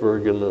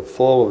Hattiesburg in the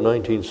fall of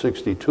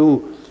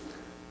 1962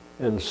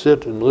 and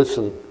sit and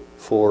listen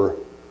for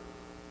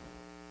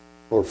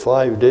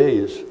 5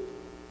 days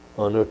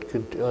on a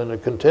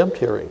contempt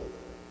hearing.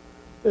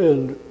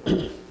 And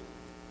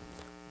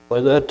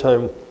by that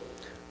time,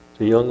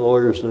 the young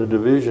lawyers in the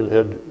division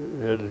had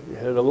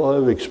a lot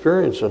of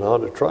experience on how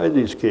to try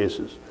these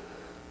cases.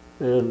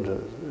 And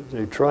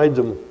they tried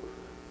them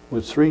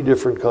with 3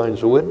 different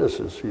kinds of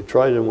witnesses. You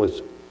tried them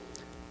with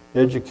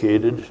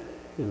educated,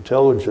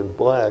 intelligent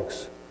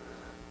blacks.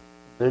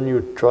 Then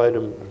you tried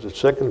them, the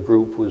second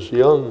group was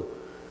young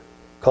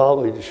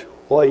college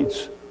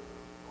whites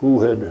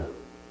who had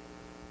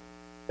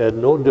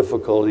no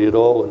difficulty at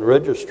all in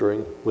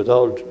registering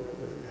without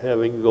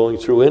going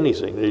through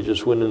anything. They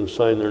just went in and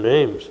signed their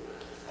names.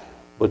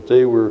 But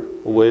they were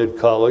away at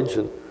college,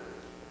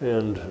 and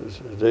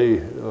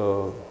they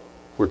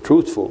were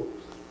truthful.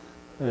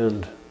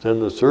 And then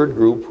the third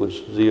group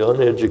was the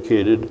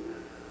uneducated,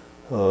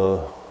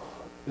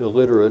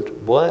 illiterate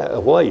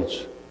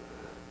whites.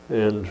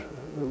 And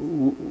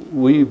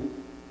we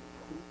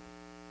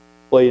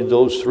played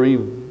those 3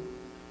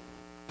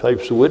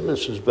 types of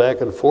witnesses back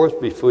and forth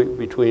before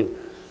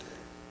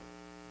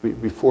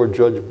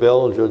Judge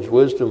Bell, Judge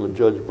Wisdom, and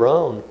Judge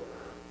Brown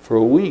for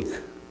a week.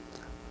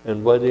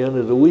 And by the end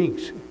of the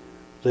week,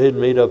 they had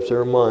made up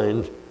their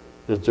mind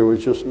that there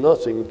was just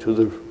nothing to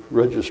the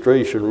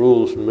registration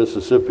rules in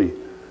Mississippi,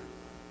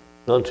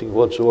 nothing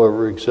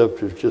whatsoever,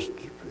 except it just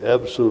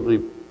absolutely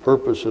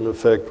purpose and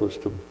effect was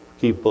to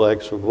keep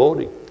blacks from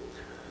voting.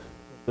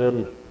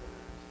 Then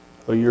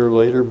a year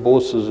later,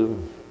 both of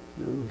them,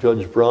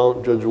 Judge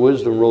Brown, Judge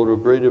Wisdom wrote a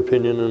great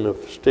opinion in a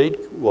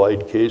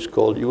statewide case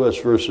called U.S.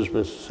 versus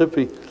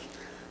Mississippi.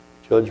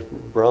 Judge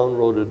Brown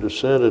wrote a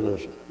dissent in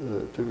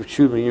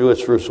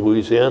U.S. versus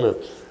Louisiana.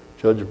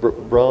 Judge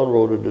Brown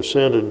wrote a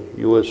dissent in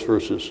U.S.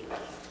 versus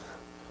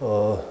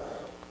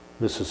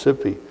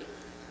Mississippi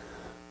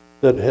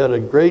that had a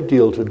great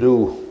deal to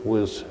do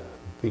with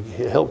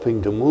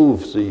helping to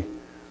move the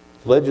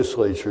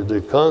legislature,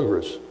 the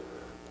Congress,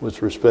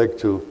 with respect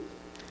to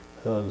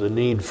the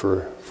need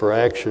for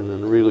action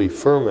and really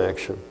firm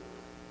action.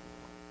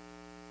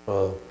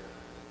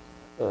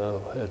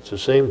 At the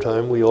same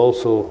time, we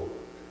also,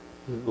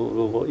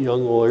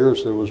 young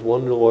lawyers, there was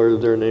one lawyer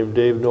there named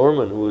Dave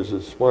Norman, who was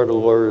as smart a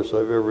lawyer as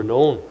I've ever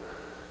known.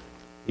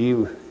 He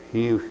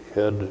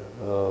had,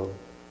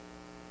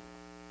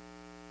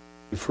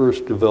 he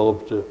first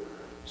developed a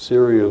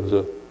theory of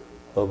the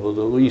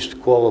least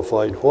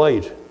qualified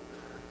white,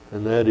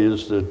 and that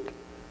is that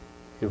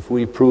if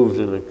we proved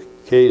in a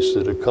case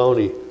that a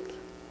county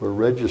were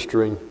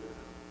registering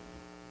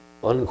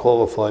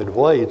unqualified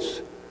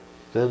whites,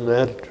 then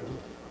that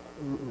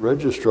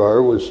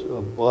registrar was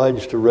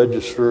obliged to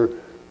register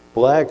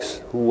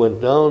blacks who went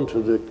down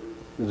to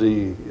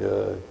the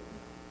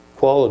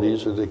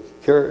qualities or the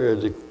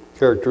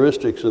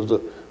characteristics of the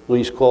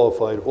least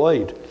qualified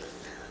white.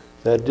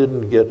 That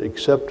didn't get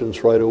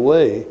acceptance right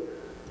away,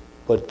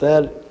 but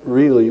that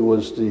really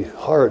was the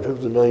heart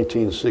of the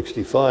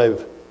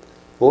 1965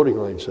 Voting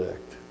Rights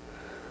Act.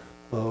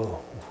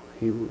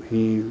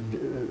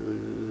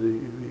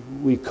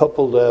 We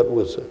coupled that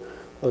with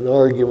an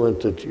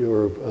argument that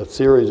a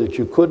theory that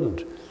you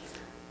couldn't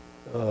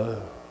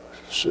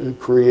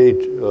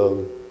create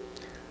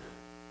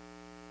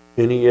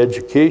any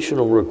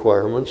educational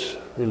requirements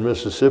in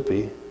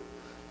Mississippi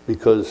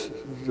because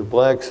the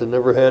blacks had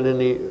never had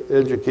any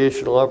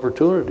educational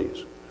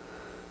opportunities.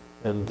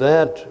 And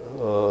that,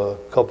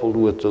 coupled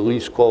with the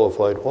least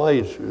qualified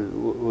whites,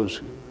 was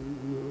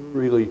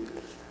really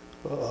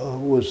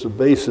was the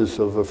basis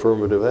of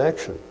affirmative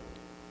action.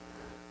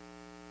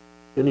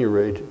 At any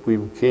rate, we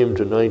came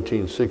to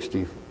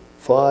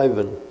 1965,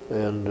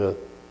 and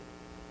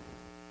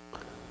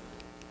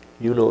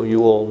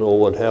you all know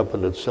what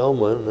happened at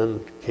Selma, and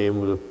then came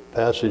the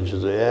passage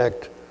of the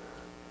act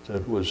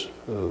that was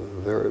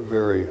very,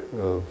 very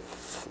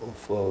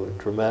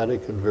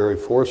dramatic and very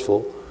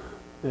forceful.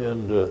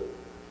 And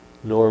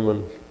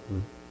Norman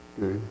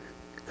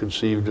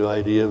conceived the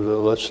idea of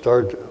let's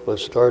start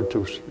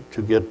to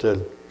get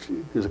the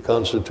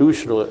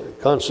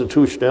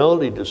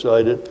constitutionality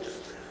decided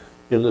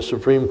in the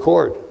Supreme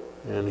Court,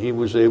 and he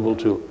was able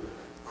to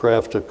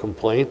craft a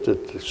complaint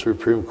that the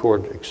Supreme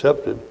Court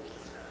accepted.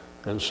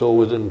 And so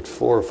within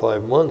 4 or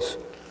 5 months,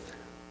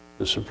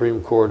 the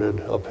Supreme Court had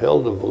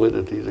upheld the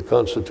validity, the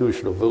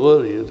constitutional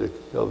validity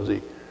of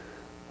the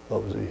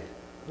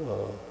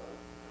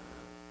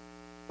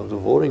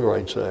Voting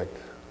Rights Act.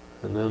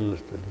 And then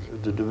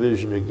the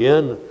division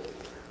again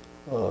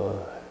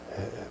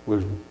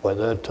was, by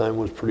that time,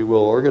 was pretty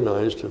well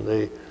organized, and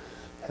they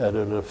had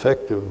an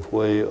effective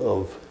way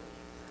of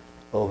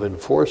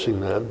enforcing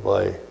that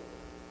by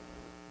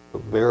a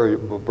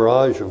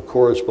barrage of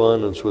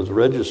correspondence with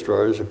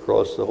registrars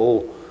across the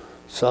whole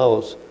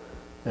South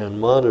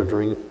and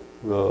monitoring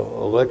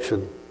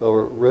election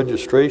or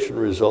registration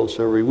results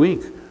every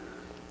week.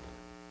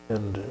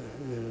 And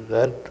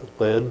that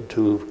led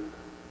to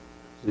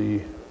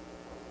the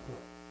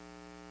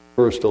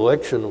first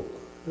election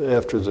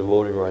after the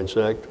Voting Rights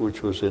Act,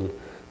 which was in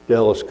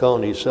Dallas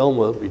County,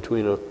 Selma,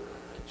 between a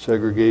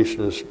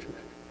segregationist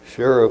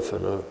sheriff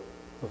and a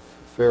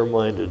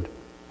fair-minded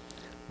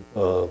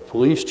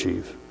police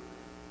chief.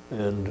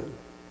 And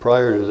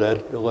prior to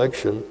that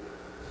election,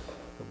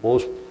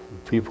 most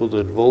people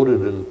that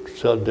voted in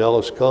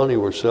Dallas County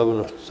were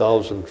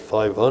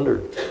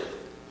 7,500,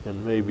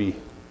 and maybe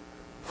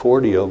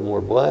 40 of them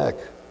were black.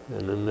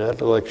 And in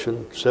that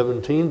election,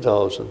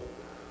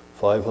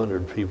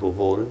 17,500 people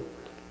voted,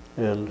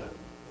 and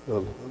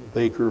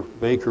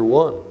Baker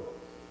won.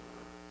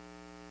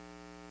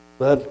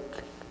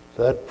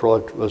 That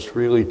brought us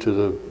really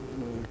to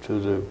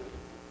the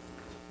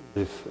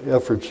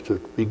efforts to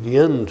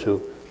begin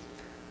to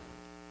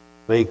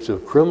make the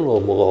criminal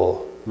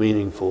law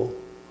meaningful.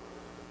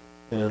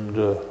 And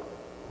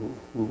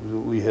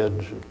we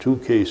had 2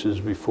 cases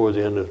before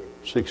the end of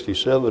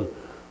 '67,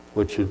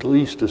 which at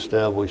least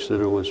established that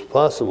it was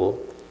possible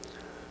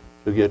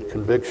to get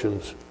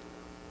convictions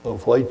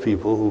of white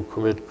people who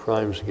commit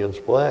crimes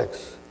against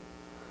blacks.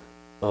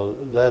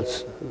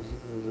 That's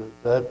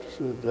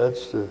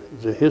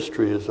the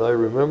history as I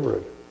remember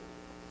it.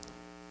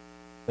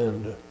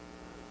 And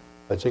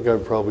I think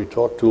I've probably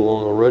talked too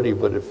long already,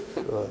 but if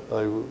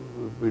I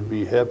would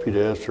be happy to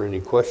answer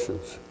any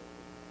questions.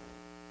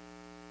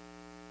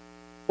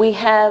 We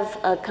have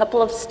a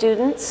couple of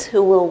students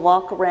who will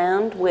walk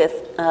around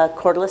with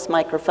cordless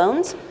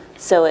microphones.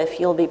 So if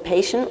you'll be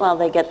patient while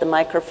they get the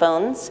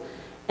microphones,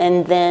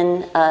 and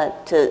then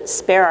to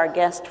spare our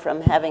guest from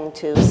having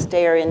to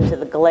stare into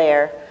the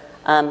glare,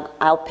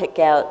 I'll pick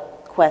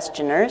out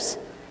questioners,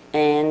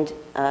 and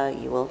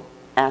you will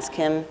ask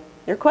him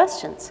your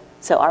questions.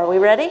 So are we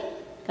ready?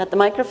 Got the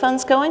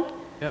microphones going?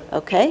 Yep.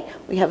 Okay,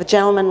 we have a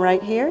gentleman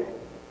right here.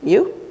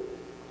 You?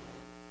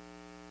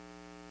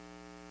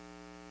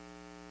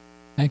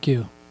 Thank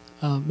you.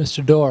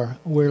 Mr. Doar,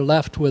 we're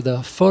left with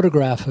a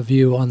photograph of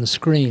you on the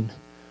screen.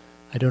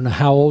 I don't know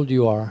how old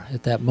you are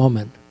at that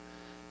moment,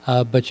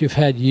 but you've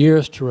had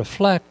years to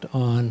reflect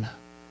on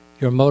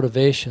your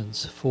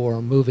motivations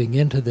for moving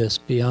into this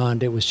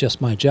beyond "it was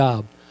just my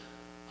job."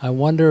 I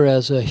wonder,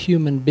 as a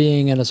human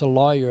being and as a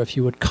lawyer, if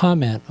you would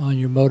comment on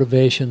your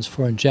motivations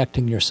for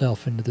injecting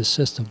yourself into this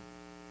system.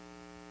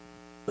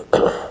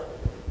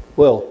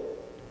 Well,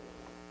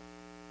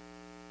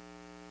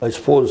 I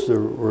suppose there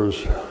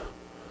was,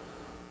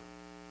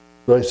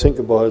 when I think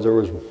about it, there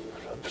was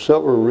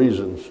several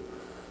reasons.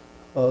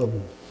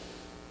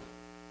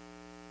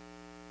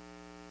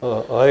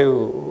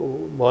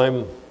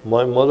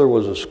 My mother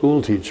was a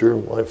school teacher.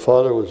 My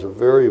father was a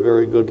very,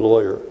 very good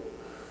lawyer.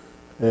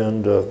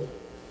 And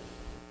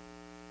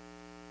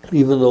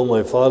even though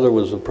my father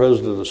was the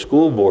president of the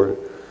school board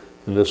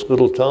in this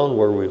little town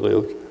where we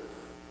lived,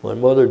 my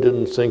mother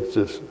didn't think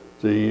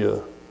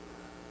the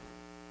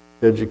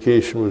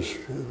education was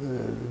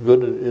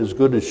as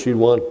good as she'd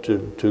want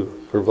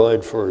to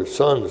provide for her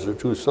sons, her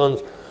two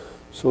sons.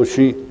 So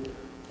she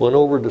went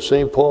over to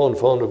St. Paul and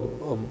found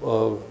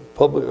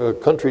a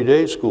country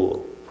day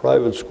school,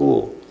 private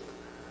school.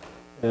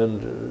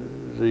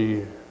 And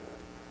the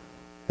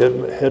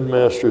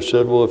headmaster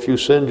said, well, if you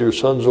send your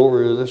sons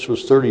over, this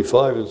was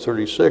 35 and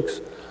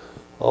 36,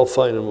 I'll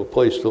find them a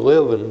place to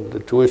live, and the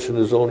tuition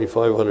is only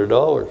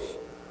 $500.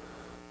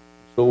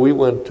 So we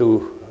went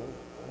to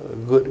a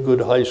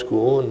good high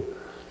school,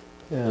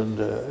 and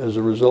as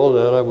a result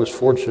of that, I was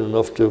fortunate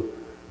enough to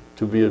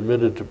be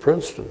admitted to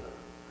Princeton.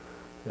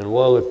 And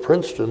while at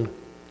Princeton,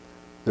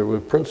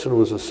 Princeton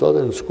was a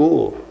southern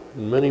school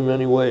in many,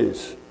 many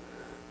ways.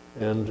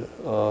 And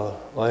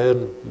I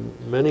had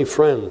many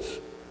friends.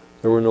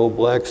 There were no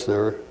blacks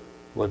there,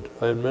 but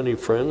I had many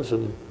friends,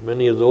 and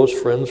many of those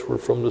friends were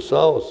from the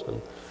South.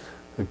 And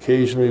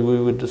occasionally we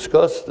would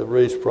discuss the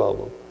race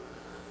problem.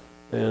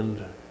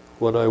 And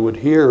what I would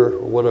hear, or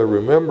what I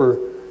remember,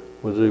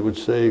 was they would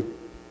say,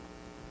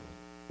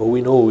 well,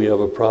 we know we have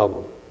a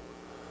problem,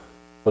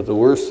 but the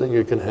worst thing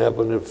that can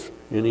happen if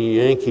any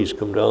Yankees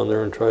come down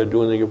there and try to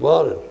do anything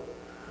about it.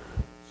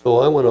 So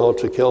I went out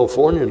to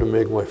California to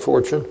make my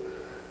fortune,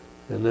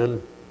 and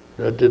then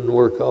that didn't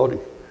work out.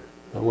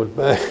 I went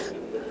back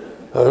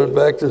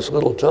to this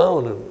little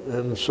town,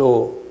 and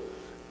so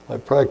I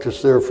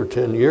practiced there for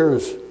 10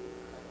 years.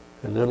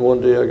 And then one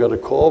day I got a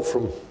call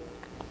from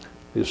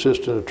the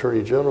Assistant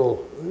Attorney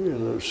General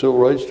in the Civil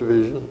Rights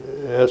Division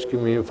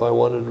asking me if I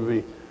wanted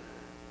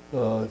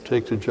to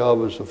take the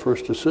job as the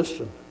first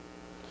assistant.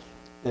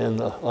 And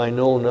I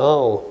know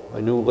now, I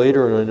knew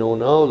later and I know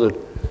now that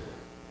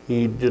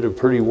he did a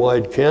pretty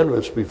wide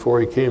canvas before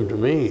he came to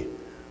me,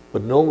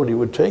 but nobody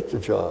would take the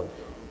job.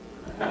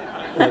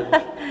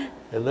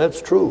 And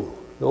that's true.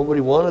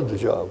 Nobody wanted the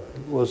job.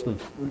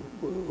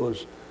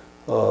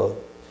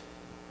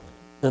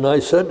 And I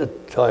said to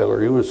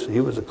Tyler, he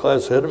was a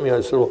class ahead of me,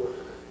 I said, well,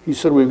 he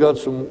said, we've got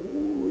some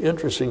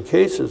interesting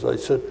cases. I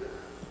said,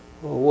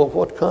 well,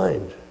 what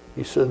kind?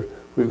 He said,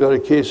 we've got a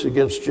case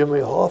against Jimmy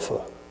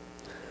Hoffa.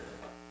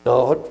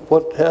 Now,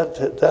 what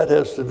that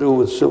has to do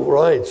with civil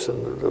rights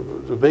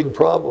and the big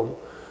problem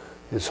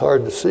is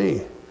hard to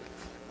see.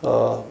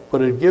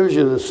 But it gives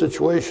you the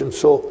situation.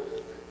 So,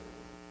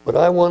 but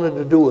I wanted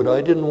to do it.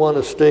 I didn't want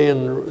to stay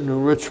in New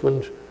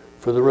Richmond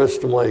for the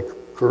rest of my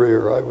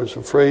career. I was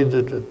afraid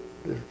that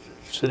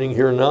sitting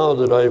here now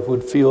that I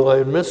would feel I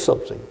had missed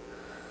something.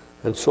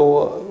 And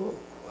so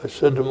I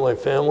said to my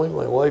family,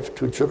 my wife,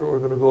 2 children, we're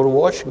going to go to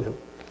Washington.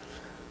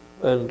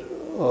 And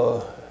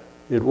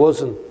it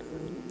wasn't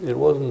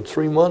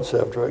 3 months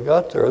after I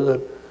got there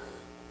that,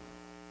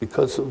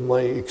 because of my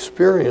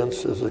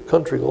experience as a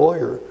country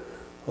lawyer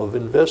of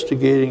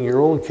investigating your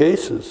own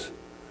cases,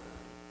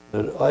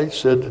 that I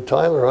said to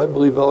Tyler, I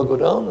believe I'll go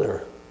down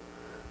there.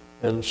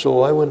 And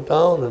so I went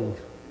down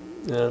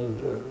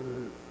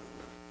and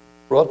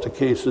brought the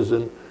cases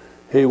in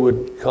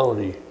Haywood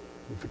County,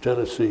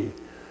 Tennessee.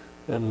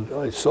 And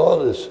I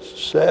saw this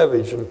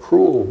savage and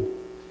cruel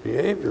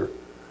behavior.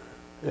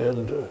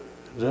 And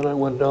then I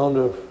went down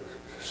to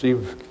see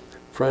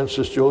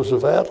Francis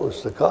Joseph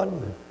Atlas, the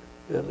cotton,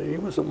 and he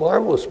was a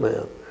marvelous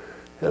man.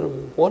 Had a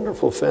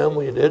wonderful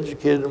family, had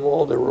educated them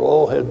all. They were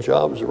all had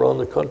jobs around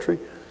the country.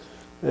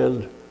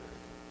 And,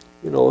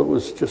 you know, it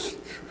was just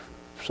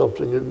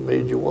something that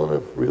made you want to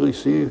really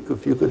see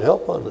if you could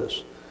help on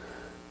this.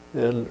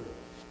 And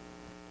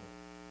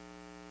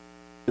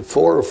the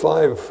 4 or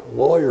 5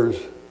 lawyers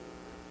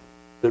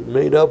that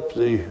made up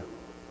the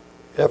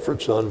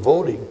efforts on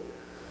voting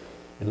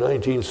in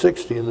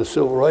 1960 in the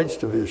Civil Rights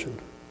Division,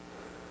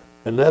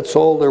 and that's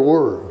all there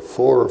were,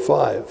 4 or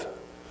 5,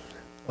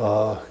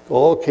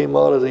 all came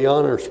out of the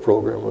honors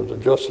program of the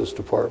Justice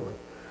Department.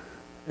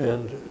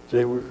 And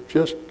they were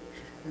just,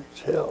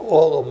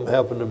 all of them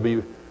happened to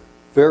be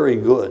very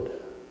good,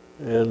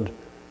 and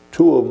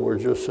 2 of them were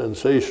just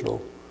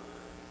sensational.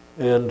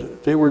 And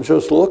they were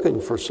just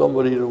looking for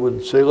somebody that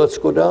would say, let's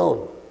go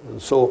down.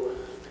 And so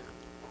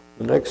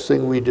the next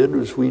thing we did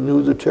was we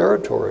knew the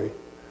territory.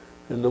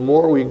 And the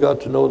more we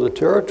got to know the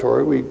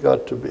territory, we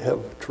got to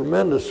have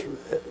tremendous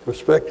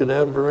respect and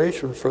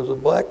admiration for the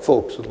black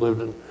folks that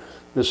lived in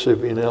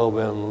Mississippi and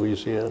Alabama and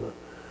Louisiana.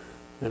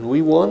 And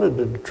we wanted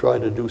to try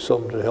to do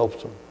something to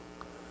help them.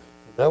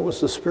 That was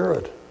the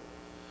spirit.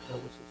 That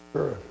was the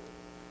spirit.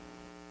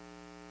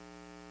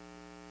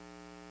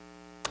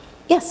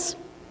 Yes.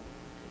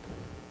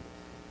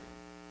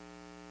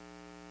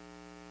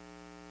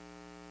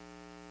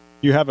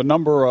 You have a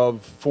number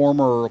of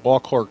former law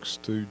clerks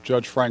to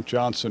Judge Frank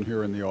Johnson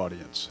here in the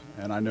audience,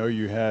 and I know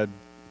you had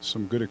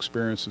some good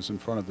experiences in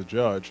front of the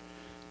judge.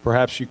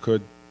 Perhaps you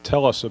could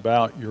tell us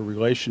about your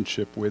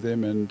relationship with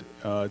him and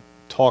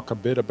talk a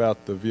bit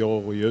about the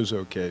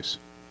Viola-Liuzzo case.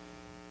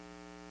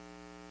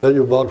 Tell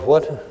you about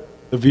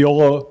what? The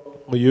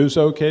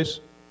Viola-Liuzzo case?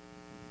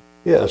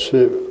 Yes.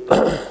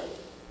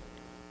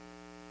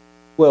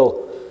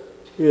 Well,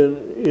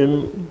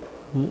 in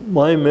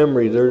my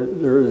memory,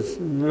 there's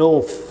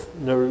never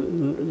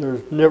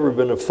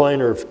been a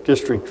finer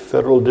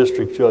federal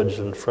district judge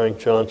than Frank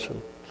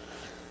Johnson.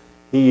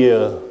 He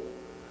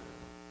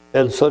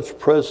had such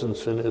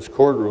presence in his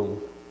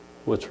courtroom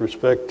with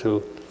respect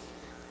to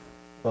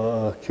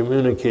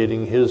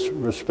communicating his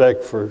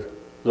respect for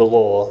the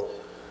law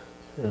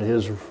and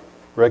his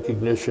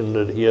recognition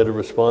that he had a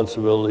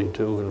responsibility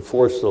to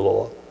enforce the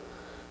law,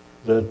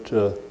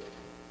 that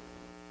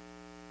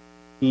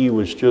he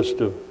was just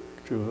a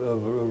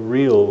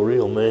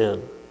real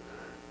man.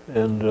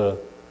 And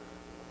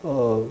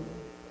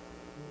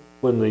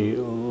when the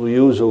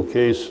Liuzzo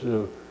case,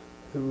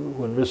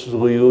 when Mrs.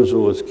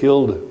 Liuzzo was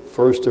killed,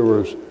 first there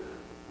was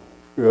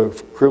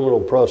criminal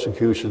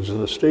prosecutions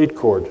in the state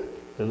court,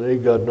 and they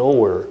got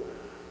nowhere.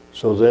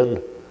 So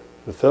then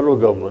the federal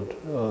government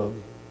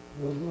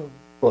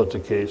brought the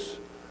case.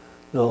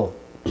 Now,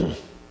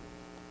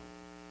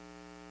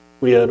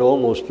 we had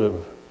almost a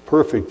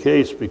perfect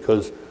case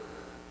because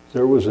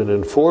there was an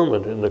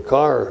informant in the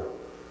car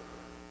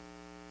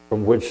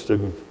from which the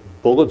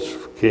bullets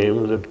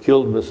came that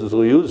killed Mrs.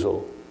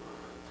 Liuzzo.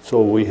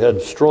 So we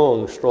had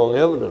strong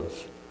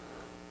evidence.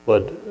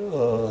 But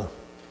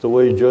the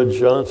way Judge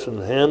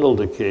Johnson handled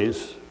the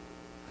case,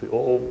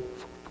 all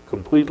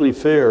completely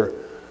fair,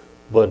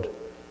 but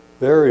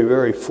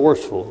very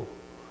forceful,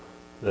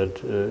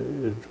 that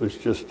it was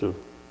just an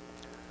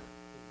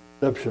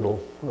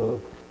exceptional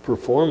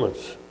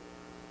performance.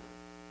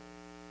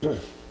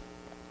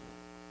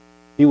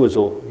 He was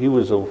a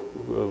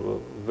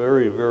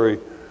very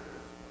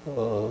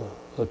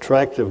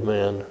attractive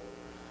man,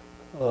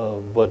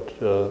 but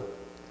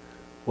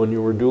when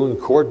you were doing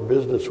court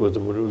business with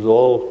him,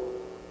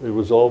 it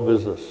was all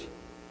business,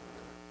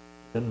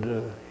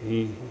 and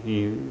he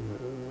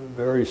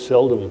very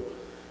seldom,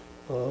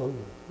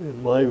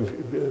 in my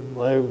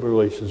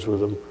relations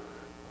with him,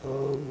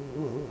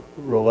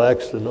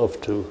 relaxed enough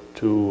to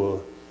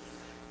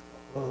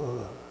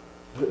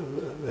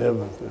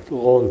have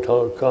long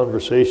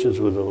conversations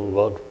with him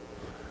about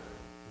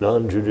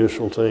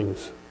non-judicial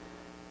things.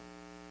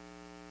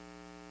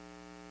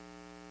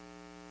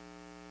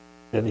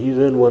 And he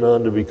then went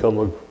on to become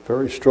a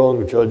very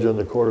strong judge on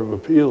the Court of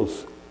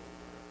Appeals.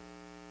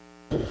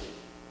 I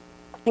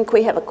think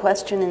we have a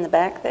question in the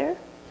back there.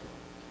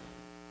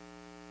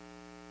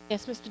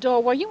 Yes, Mr.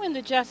 Doar, were you in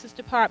the Justice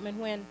Department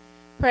when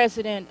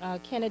President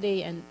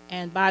Kennedy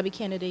and Bobby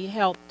Kennedy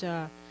helped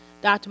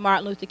Dr.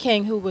 Martin Luther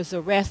King, who was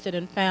arrested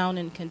and found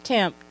in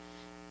contempt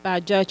by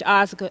Judge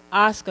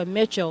Oscar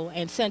Mitchell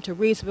and sent to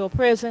Reedsville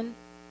Prison?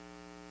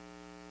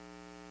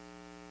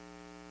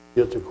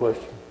 Get the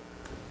question.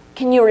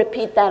 Can you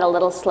repeat that a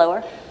little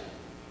slower?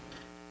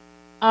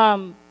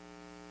 The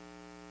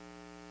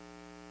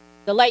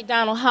late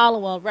Donald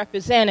Hollowell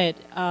represented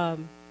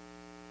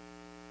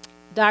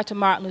Dr.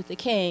 Martin Luther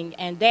King,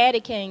 and Daddy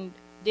King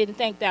didn't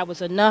think that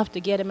was enough to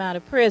get him out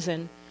of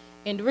prison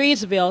in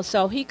Reedsville,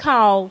 so he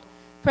called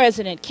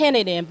President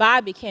Kennedy and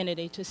Bobby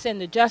Kennedy to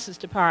send the Justice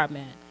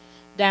Department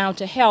down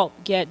to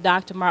help get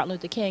Dr. Martin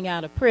Luther King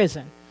out of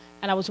prison.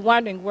 And I was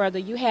wondering whether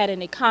you had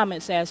any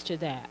comments as to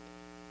that.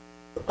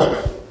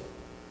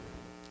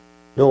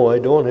 No, I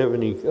don't have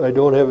any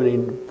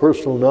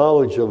personal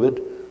knowledge of it.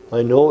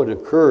 I know it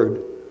occurred.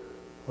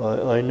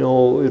 I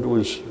know it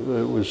was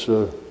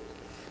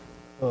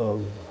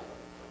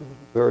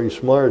very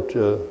smart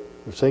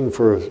thing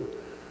for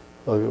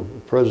a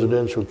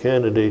presidential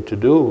candidate to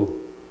do.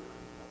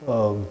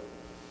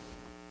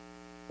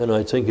 And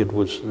I think it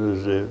was,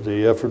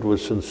 the effort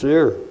was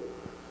sincere.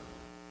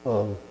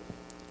 But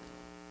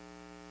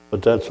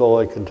that's all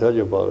I can tell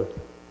you about it.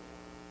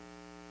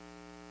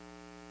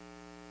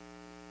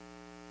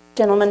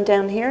 Gentleman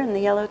down here in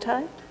the yellow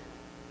tie.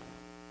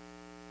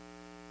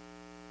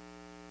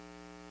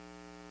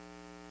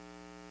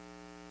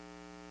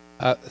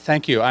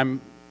 Thank you.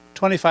 I'm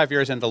 25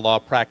 years into law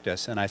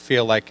practice, and I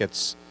feel like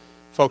it's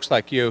folks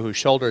like you whose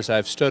shoulders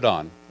I've stood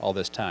on all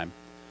this time.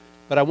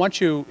 But I want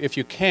you, if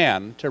you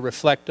can, to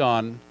reflect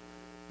on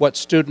what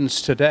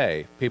students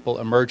today, people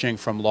emerging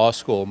from law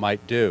school,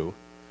 might do,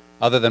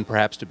 other than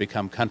perhaps to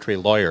become country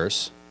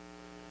lawyers,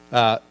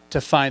 to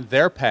find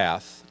their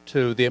path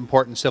to the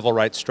important civil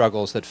rights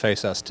struggles that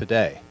face us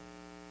today.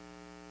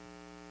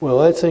 Well,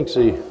 I think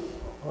the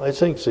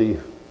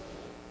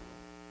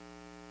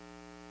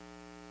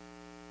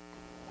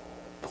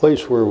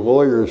place where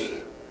lawyers,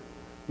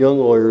 young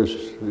lawyers,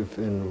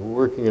 in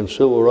working in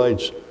civil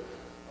rights,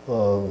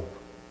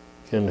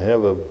 can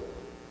have a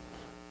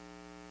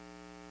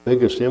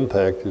biggest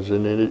impact is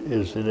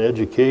in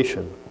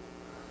education.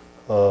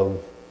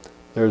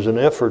 There's an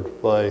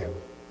effort by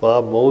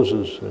Bob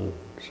Moses and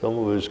some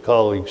of his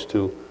colleagues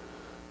to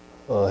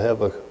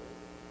have a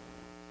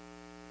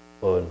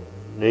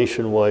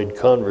nationwide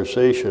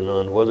conversation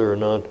on whether or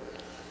not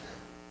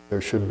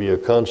there should be a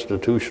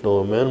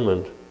constitutional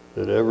amendment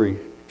that every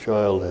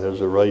child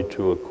has a right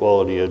to a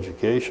quality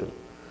education.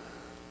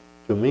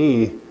 To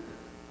me,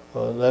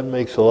 that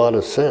makes a lot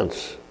of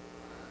sense.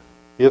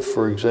 If,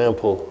 for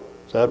example,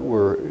 that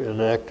were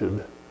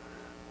enacted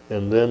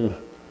and then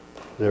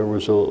there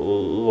was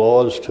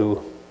laws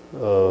to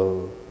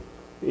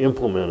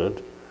implement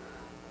it,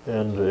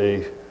 and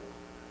a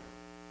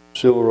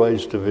civil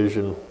rights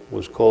division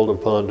was called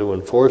upon to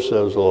enforce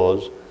those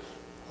laws,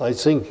 I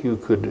think you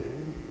could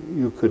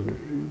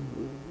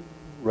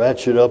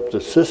ratchet up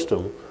the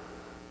system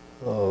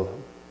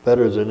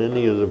better than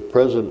any of the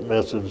present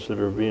methods that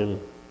are being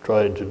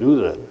tried to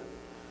do that.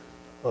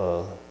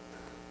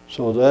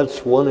 So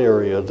that's one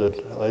area that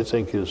I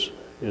think there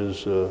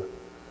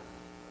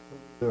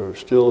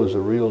still is a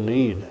real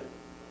need,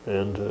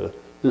 and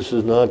this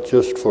is not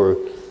just for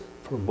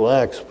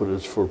blacks, but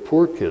it's for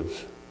poor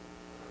kids.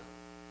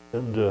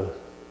 And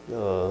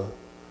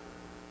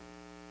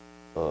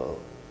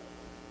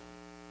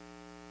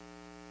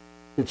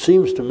it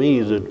seems to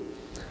me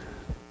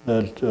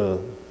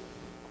that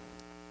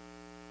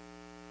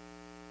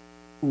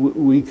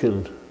we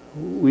can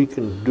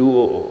do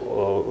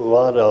a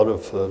lot out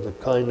of the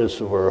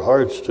kindness of our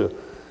hearts to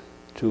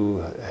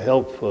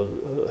help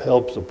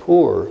the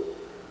poor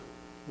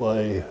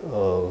by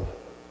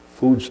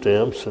food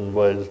stamps and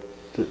by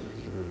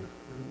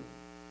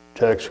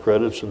tax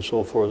credits and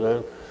so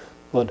forth.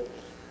 But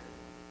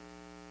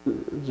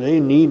they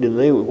need,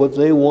 and what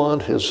they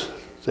want is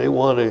they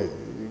want to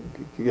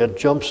get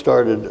jump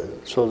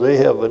started so they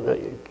have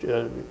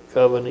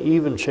an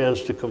even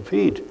chance to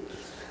compete.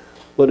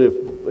 But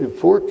if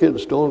poor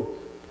kids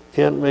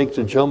can't make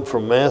the jump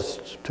from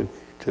math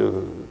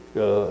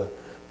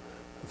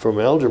from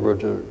algebra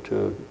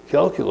to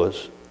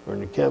calculus, or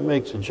they can't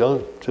make the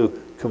jump to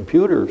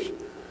computers,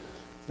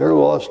 they're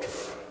lost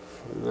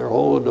their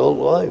whole adult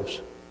lives.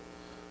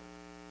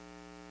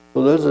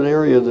 So that's an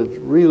area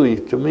that really,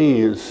 to me,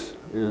 is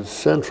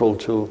central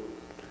to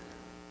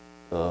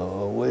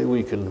a way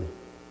we can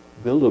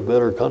build a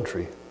better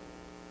country.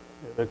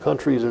 A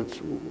country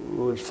that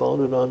was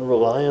founded on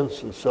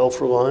reliance and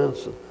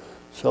self-reliance and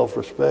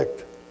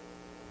self-respect.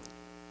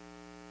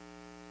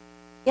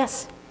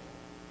 Yes.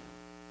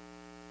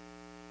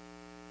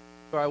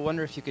 I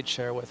wonder if you could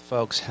share with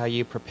folks how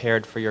you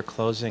prepared for your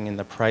closing in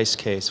the Price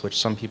case, which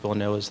some people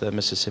know as the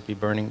Mississippi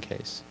burning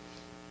case.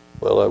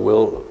 Well, I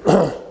will.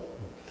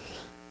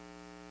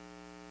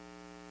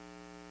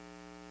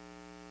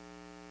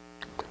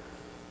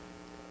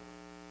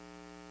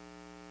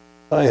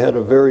 I had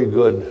a very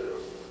good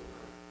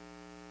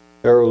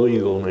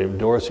paralegal named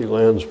Dorothy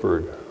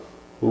Landsberg,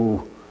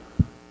 who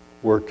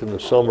worked in the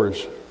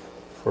summers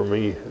for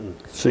me in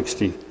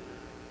 65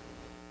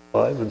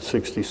 and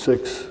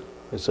 66,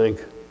 I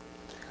think.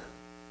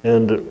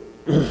 And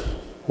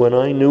when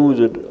I knew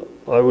that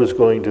I was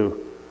going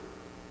to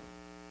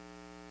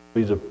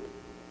be the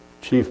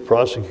chief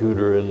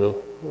prosecutor in the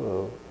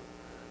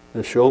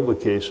Neshoba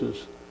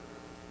cases,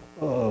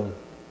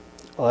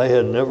 I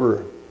had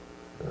never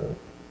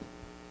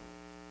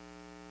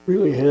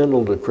really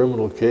handled a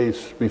criminal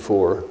case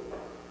before.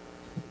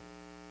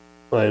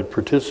 I had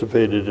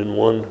participated in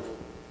one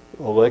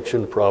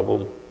election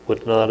problem,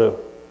 but not a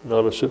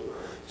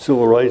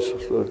civil rights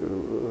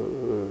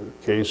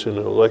case in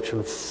an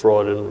election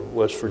fraud in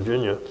West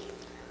Virginia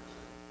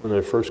when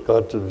I first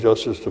got to the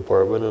Justice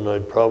Department, and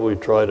I'd probably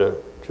tried a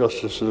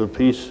justice of the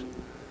peace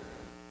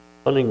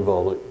hunting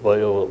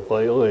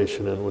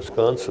violation in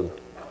Wisconsin.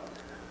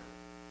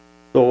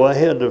 So I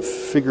had to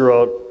figure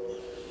out,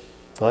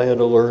 I had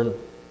to learn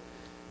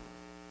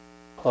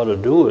how to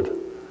do it.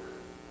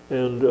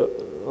 And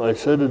I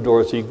said to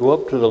Dorothy, go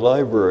up to the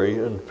library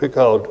and pick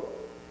out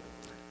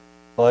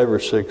 5 or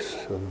 6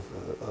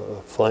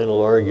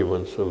 final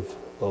arguments of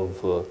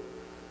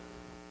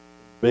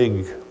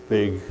big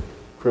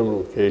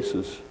criminal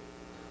cases,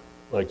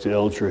 like the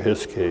Elger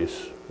Hiss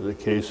case, the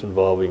case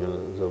involving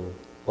the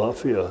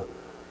mafia.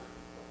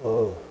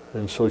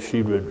 And so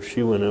she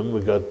went in, we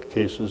got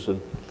cases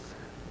and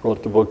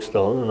wrote the books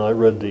down, and I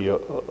read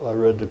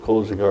the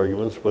closing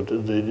arguments, but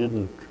they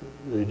didn't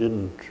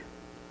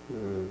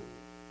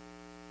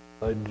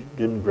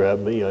grab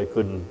me. I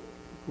couldn't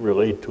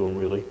relate to them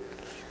really.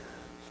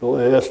 So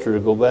I asked her to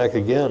go back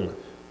again,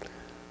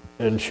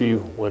 and she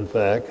went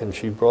back, and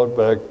she brought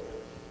back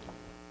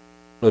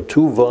a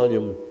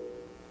 2-volume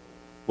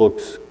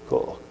books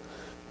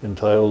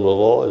entitled "The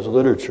Law is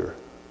Literature,"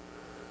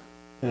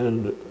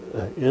 and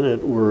in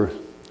it were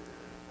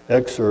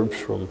excerpts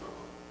from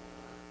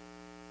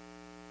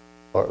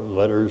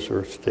letters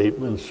or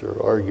statements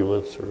or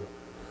arguments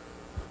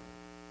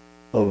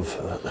of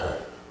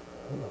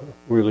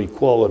really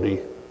quality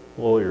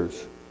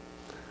lawyers.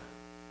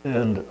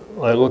 And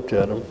I looked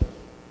at them,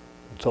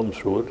 thumbed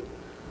through it,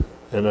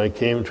 and I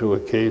came to a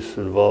case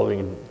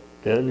involving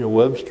Daniel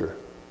Webster.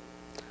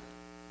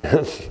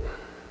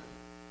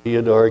 He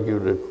had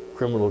argued a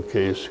criminal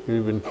case.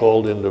 He'd been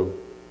called in to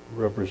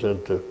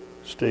represent the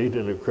state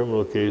in a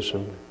criminal case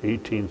in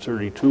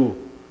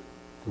 1832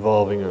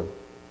 involving a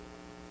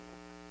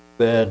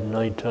bad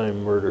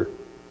nighttime murder.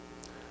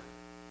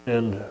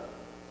 And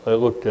I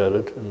looked at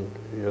it, and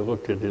I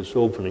looked at his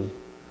opening,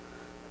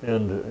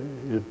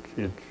 and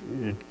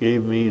it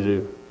gave me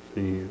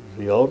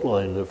the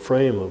outline, the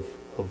frame of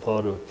how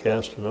to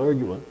cast an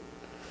argument.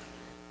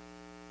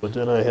 But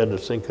then I had to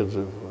think of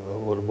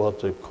what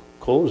about the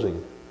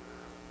closing?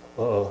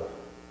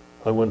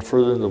 I went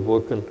further in the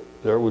book, and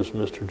there was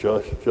Mr.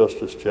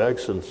 Justice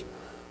Jackson's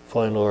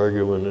final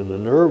argument in the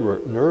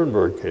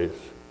Nuremberg case.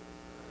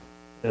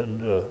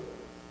 And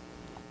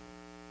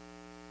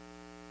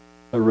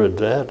I read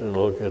that, and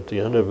look, at the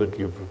end of it,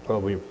 you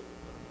probably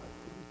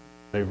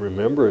may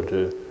remember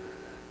it.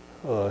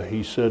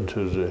 He said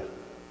to the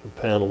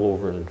panel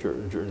over in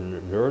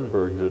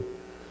Nuremberg that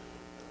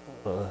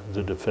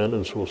the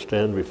defendants will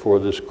stand before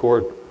this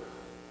court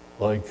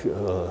like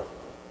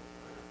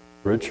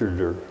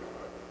Richard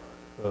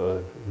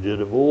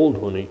did of old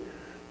when he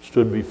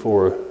stood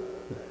before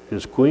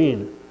his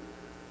queen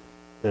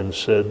and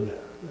said,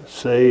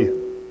 "Say,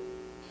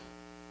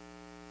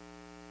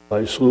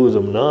 I slew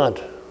them not,"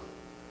 to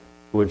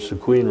which the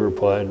queen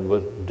replied,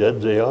 "But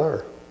dead they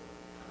are."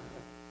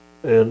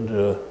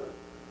 And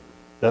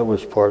that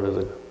was part of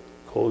the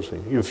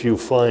closing. If you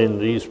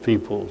find these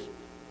people,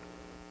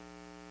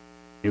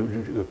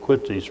 you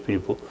acquit these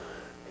people,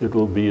 it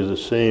will be the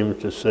same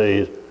to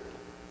say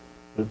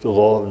that the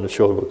law of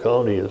Neshoba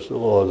County is the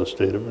law of the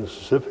state of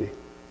Mississippi.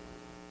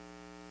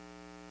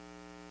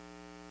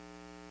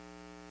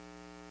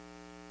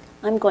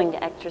 I'm going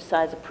to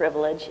exercise a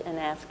privilege and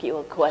ask you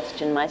a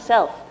question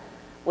myself,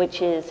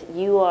 which is,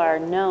 you are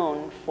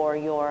known for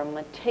your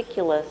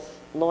meticulous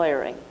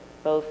lawyering,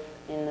 both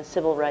in the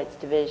Civil Rights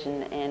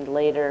Division and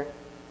later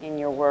in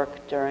your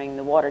work during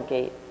the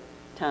Watergate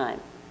time.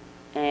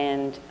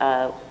 And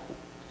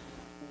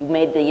you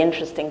made the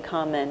interesting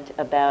comment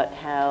about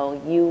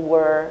how you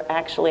were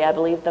actually, I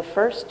believe, the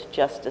first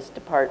Justice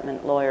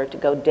Department lawyer to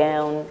go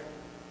down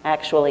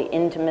actually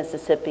into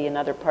Mississippi and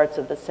other parts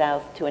of the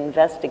South to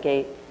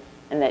investigate,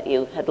 and that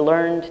you had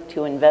learned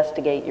to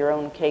investigate your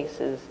own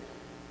cases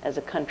as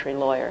a country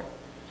lawyer.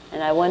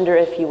 And I wonder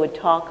if you would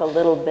talk a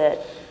little bit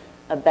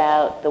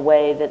about the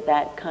way that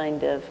that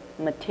kind of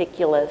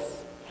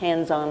meticulous,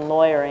 hands-on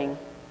lawyering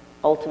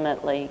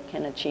ultimately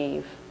can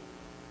achieve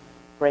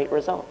great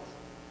results.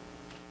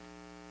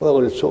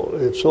 Well, you've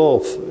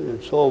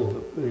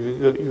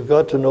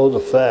got to know the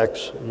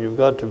facts, and you've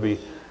got to be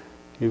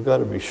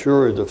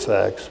sure of the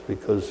facts,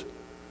 because if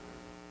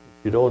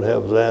you don't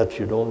have that,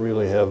 you don't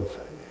really have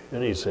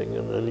anything.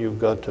 And then you've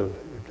got to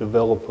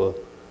develop a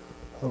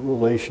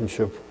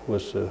relationship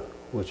with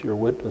your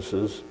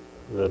witnesses,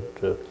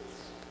 that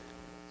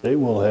they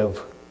will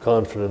have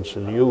confidence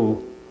in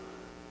you,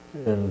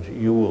 and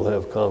you will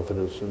have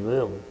confidence in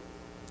them.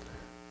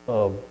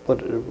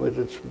 But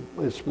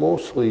it's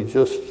mostly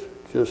just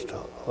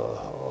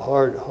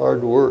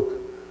hard work,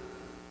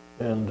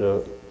 and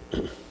the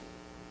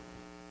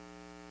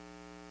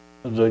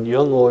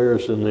young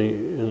lawyers in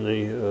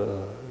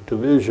the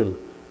division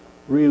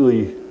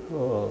really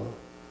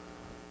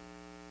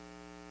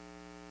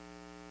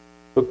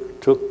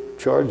took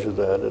charge of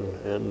that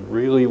and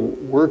really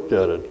worked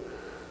at it.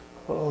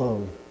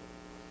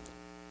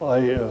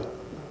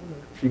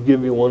 To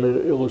give you one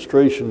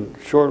illustration,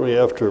 shortly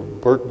after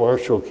Burt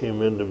Marshall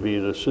came in to be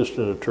the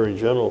Assistant Attorney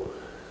General,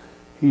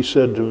 he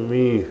said to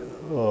me,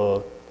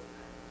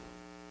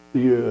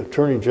 the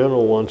Attorney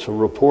General wants a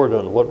report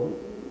on what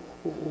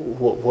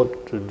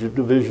the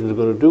division is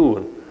going to do.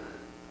 And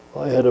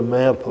I had a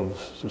map of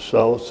the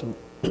South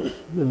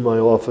in my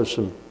office,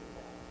 and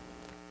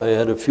I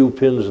had a few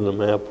pins in the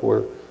map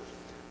where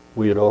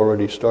we had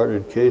already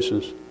started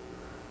cases.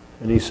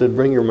 And he said,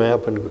 "Bring your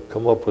map and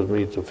come up with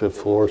me at the 5th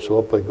floor." So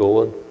up I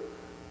go,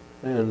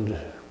 and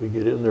we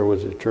get in there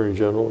with the Attorney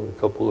General and a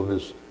couple of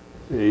his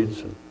aides.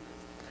 And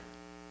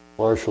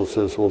Marshall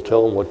says, "Well,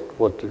 tell him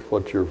what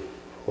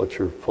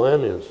your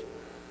plan is."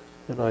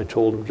 And I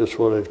told him just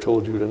what I've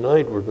told you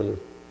tonight. We're going to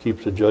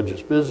keep the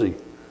judges busy.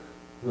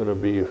 We're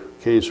going to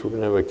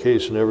have a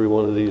case in every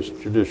one of these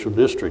judicial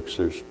districts.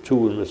 There's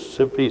 2 in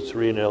Mississippi,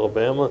 3 in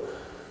Alabama,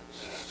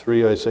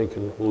 3, I think,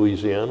 in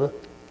Louisiana.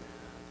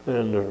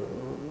 And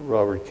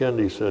Robert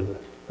Kennedy said,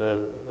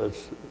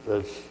 that's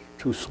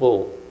too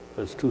slow.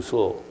 That's too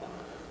slow.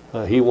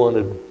 He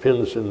wanted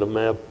pins in the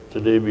map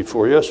the day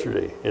before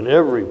yesterday in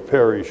every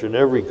parish, in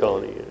every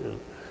county.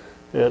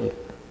 And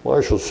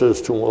Marshall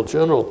says to him, "Well,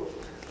 General,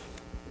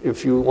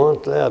 if you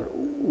want that,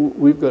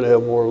 we've got to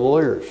have more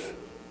lawyers."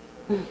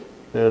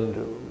 And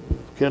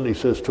Kennedy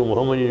says to him,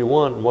 "How many do you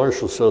want?"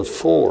 Marshall says,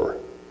 4,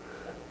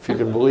 if you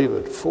can believe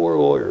it, 4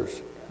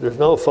 lawyers. There's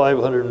now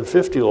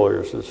 550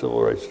 lawyers in the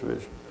Civil Rights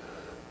Division.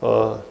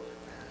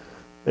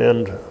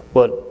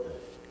 But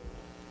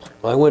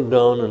I went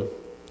down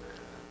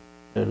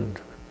and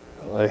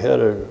I had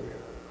a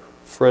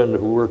friend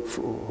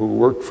who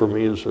worked for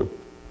me as a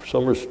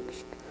summer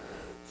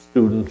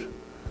student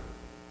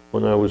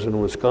when I was in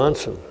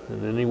Wisconsin.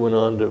 And then he went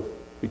on to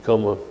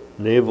become a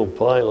naval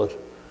pilot.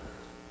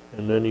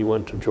 And then he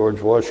went to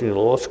George Washington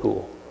Law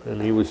School.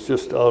 And he was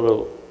just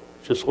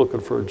looking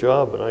for a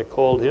job. And I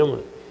called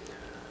him,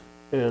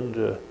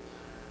 and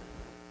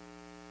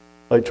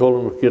I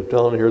told him to get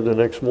down here the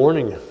next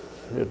morning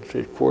at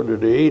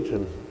 7:45,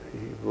 and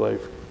by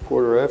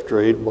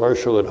 8:15,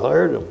 Marshall had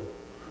hired him.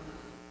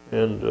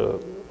 And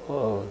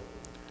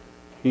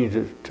he,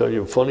 to tell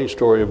you a funny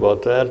story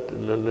about that,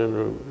 and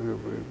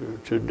then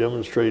to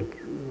demonstrate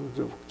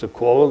the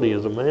quality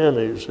of the man,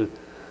 is that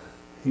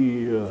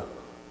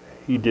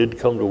he did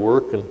come to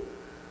work,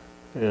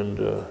 and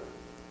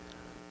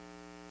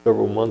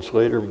several months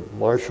later,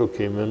 Marshall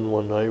came in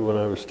one night when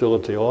I was still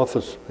at the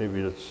office,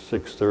 maybe at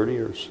 6:30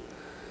 or so.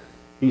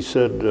 He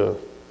said,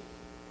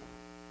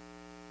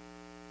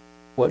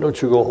 "Why don't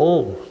you go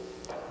home?"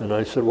 And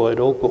I said, "Well, I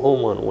don't go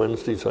home on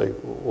Wednesdays." Well,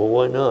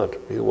 why not?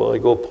 He said, "Well, I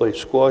go play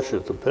squash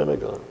at the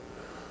Pentagon."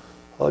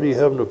 "How do you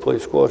happen to play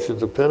squash at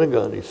the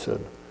Pentagon?" He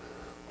said.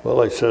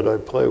 "Well," I said, "I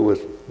play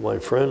with my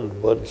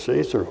friend Bud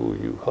Sather, who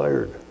you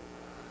hired.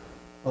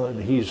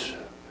 And he's,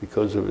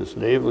 because of his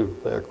naval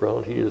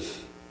background, he has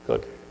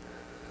got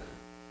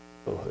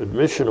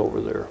admission over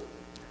there."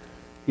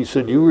 He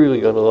said, "You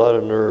really got a lot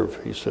of nerve."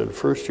 He said,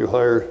 "First you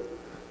hire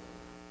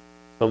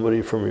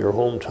somebody from your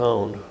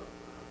hometown,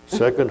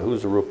 second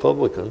who's a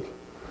Republican,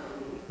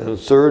 and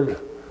third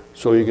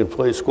so you can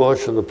play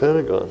squash in the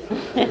Pentagon."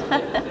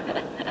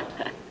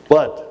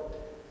 But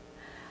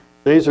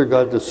Sather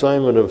got the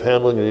assignment of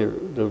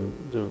handling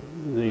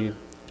the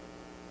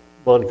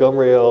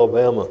Montgomery,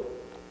 Alabama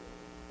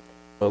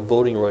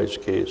voting rights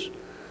case.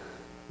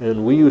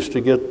 And we used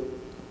to get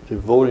the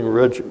voting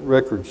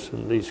records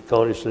in these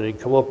counties, and they'd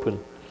come up in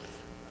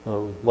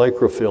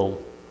microfilm,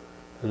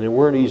 and they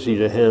weren't easy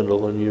to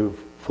handle, and you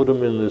put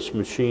them in this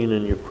machine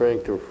and you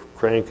cranked a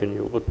crank and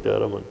you looked at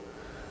them,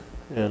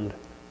 and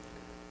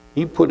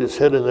he put his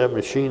head in that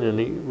machine, and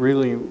he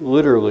really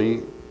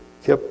literally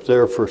kept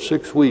there for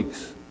 6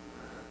 weeks.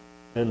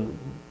 And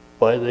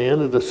by the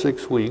end of the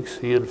 6 weeks,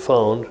 he had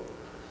found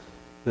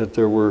that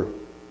there were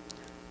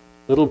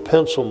little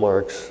pencil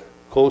marks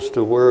close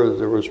to where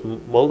there was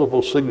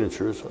multiple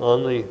signatures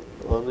on the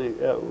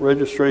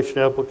registration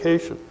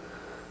application.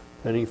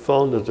 And he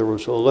found that there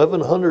was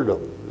 1,100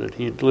 of them that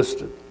he had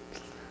listed.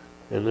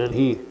 And then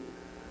he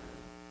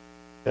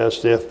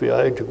asked the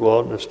FBI to go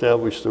out and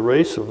establish the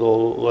race of the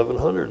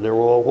 1,100, and they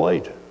were all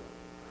white.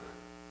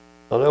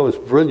 Now that was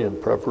brilliant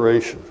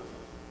preparation.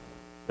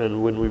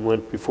 And when we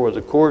went before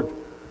the court,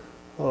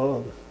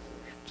 the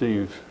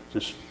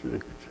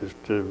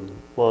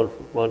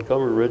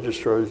Montgomery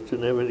registrars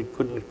didn't have any,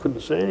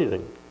 couldn't say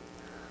anything.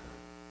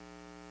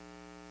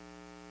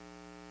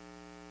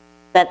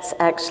 That's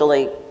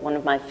actually one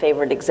of my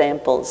favorite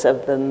examples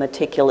of the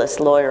meticulous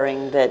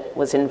lawyering that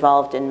was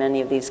involved in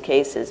many of these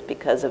cases,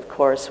 because of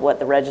course what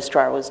the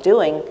registrar was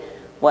doing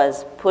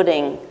was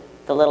putting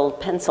the little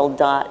pencil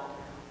dot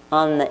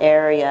on the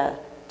area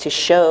to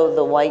show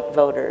the white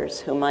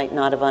voters who might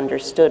not have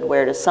understood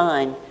where to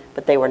sign,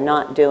 but they were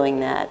not doing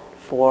that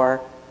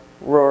for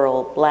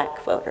rural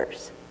black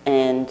voters.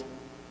 And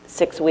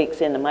 6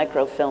 weeks in the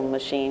microfilm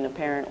machine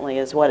apparently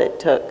is what it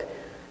took,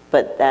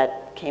 but that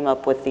came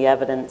up with the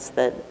evidence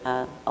that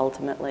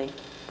ultimately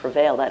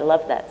prevailed. I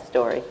love that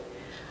story.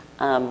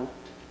 Do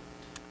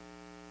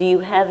you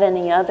have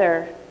any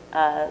other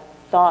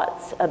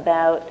thoughts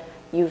about,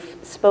 you've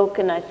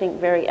spoken, I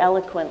think, very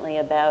eloquently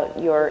about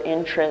your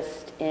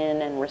interest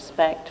in and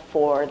respect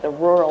for the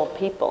rural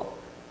people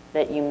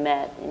that you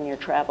met in your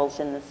travels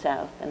in the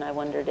South, and I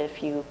wondered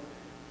if you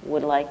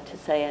would like to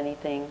say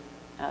anything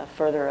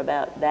further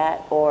about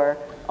that, or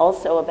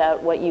also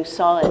about what you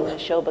saw in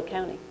Neshoba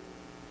County.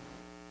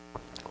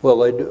 Well,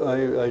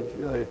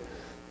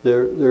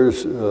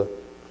 there's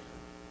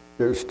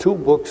 2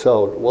 books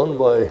out, one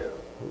by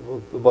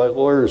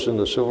lawyers in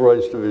the Civil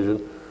Rights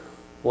Division,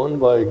 one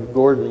by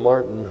Gordon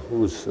Martin,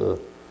 who's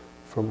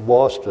from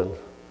Boston,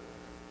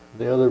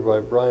 the other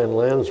by Brian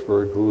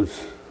Landsberg, who's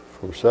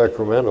from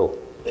Sacramento.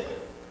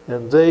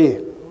 And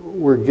they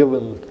were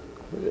given,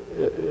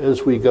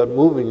 as we got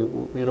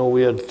moving, you know,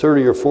 we had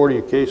 30 or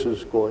 40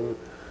 cases going,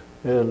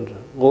 and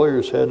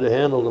lawyers had to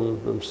handle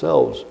them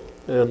themselves.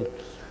 And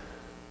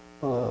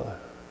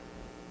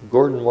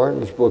Gordon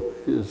Martin's book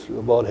is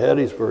about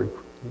Hattiesburg,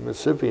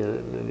 Mississippi,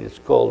 and it's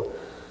called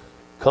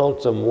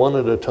Count Them One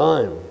at a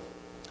Time.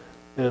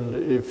 And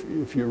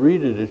if you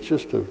read it, it's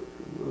just a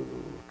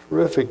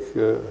terrific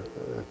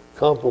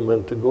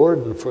compliment to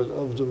Gordon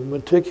of the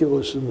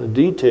meticulous and the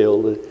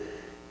detail that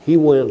he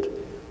went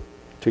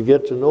to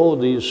get to know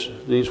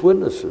these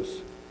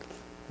witnesses.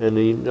 And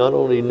he not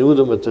only knew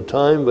them at the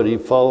time, but he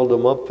followed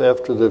them up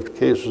after the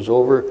case was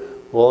over,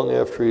 long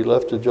after he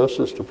left the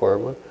Justice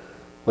Department.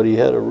 But he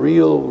had a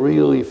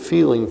really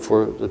feeling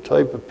for the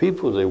type of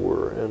people they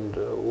were. And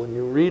when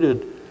you read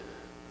it,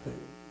 you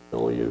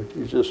know, you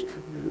just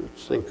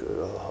think,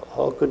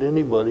 how could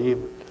anybody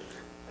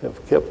have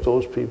kept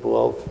those people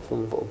out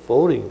from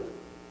voting?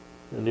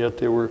 And yet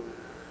they were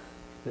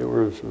They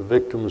were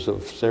victims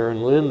of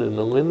Theron Lynn in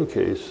the Lynn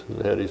case in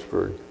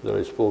Hattiesburg that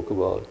I spoke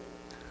about.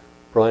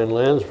 Brian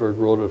Landsberg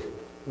wrote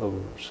a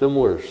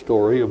similar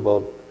story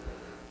about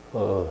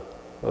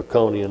a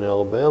county in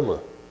Alabama.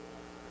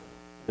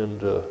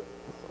 And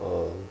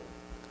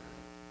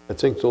I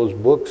think those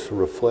books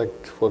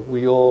reflect what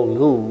we all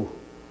knew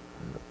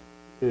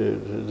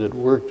that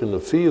worked in the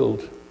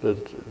field,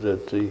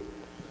 that the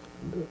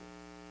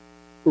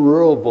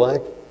rural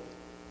black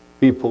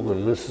people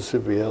in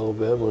Mississippi,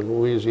 Alabama, and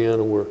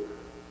Louisiana were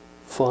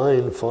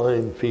fine,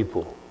 fine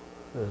people.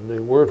 And they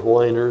weren't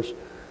whiners.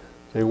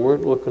 They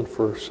weren't looking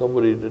for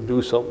somebody to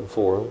do something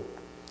for them.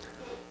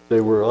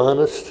 They were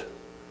honest.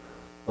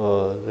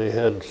 They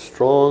had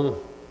strong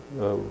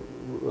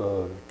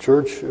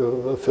church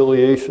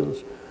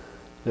affiliations.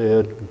 They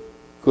had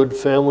good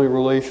family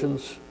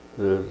relations.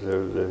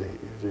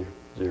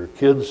 Their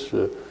kids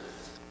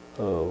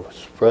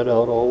spread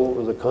out all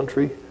over the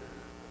country.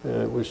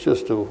 It was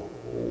just a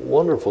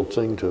wonderful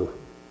thing to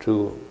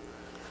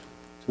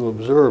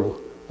observe.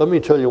 Let me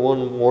tell you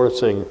one more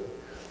thing.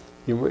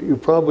 You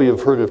probably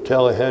have heard of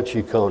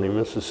Tallahatchie County,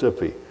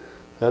 Mississippi.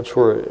 That's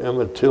where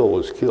Emmett Till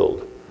was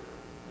killed,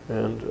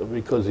 and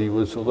because he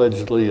was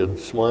allegedly had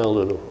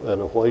smiled at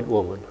a white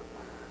woman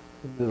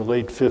in the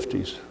late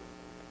 50s.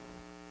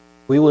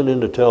 We went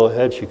into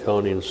Tallahatchie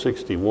County in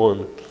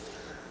 '61,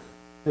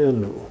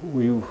 and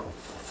we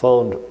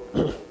found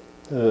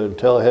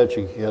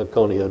Tallahatchie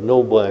County had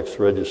no blacks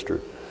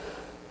registered.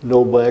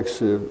 No blacks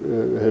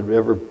had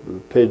ever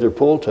paid their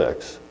poll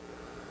tax.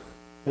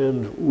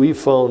 And we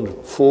found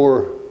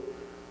 4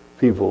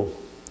 people,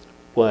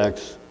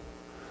 blacks,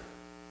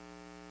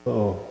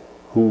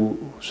 who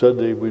said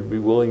they would be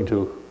willing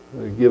to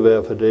give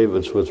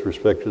affidavits with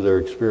respect to their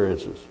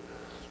experiences.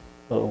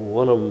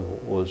 One of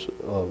them was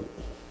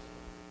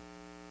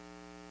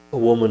a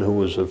woman who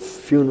was a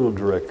funeral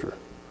director.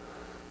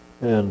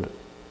 And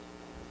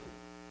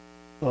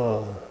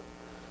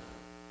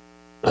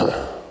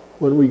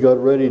when we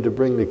got ready to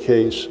bring the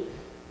case,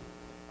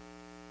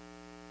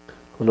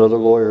 another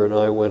lawyer and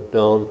I went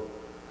down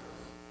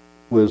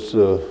with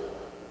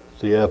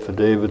the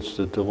affidavits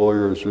that the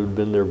lawyers who'd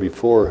been there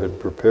before had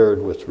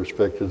prepared with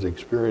respect to the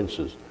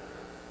experiences.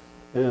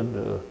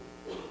 And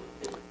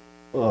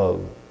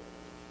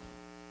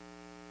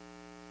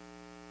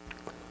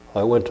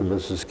I went to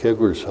Mrs.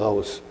 Kegler's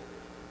house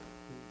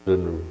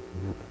on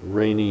a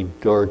rainy,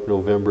 dark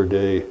November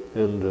day,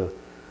 and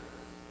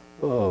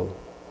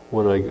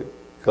when I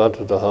got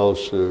to the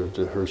house,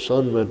 her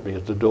son met me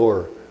at the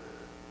door,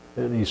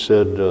 and he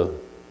said,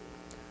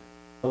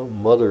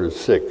 "Mother is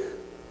sick.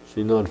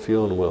 She's not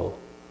feeling well,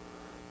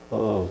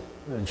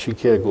 and she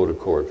can't go to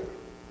court."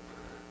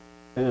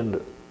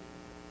 And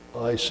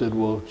I said,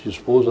 "Well, do you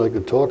suppose I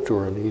could talk to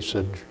her?" And he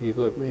said, he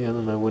let me in,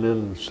 and I went in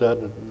and sat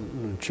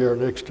in a chair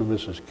next to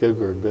Mrs.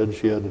 Kegler in bed.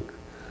 She had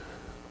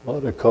a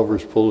lot of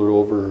covers pulled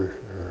over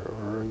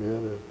her, and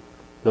had a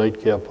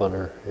nightcap on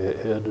her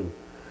head.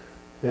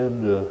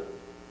 And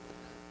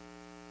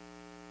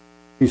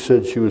he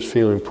said she was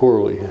feeling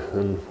poorly,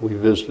 and we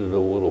visited a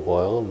little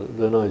while. And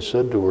then I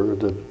said to her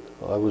that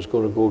I was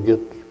going to go get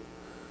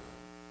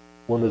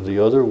one of the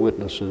other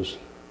witnesses,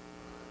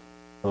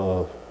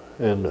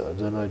 and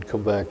then I'd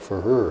come back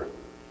for her.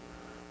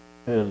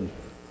 And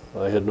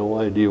I had no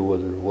idea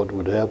what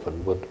would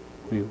happen, but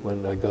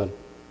when I got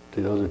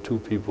the other 2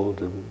 people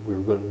that we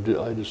were going to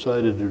do, I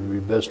decided it would be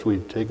best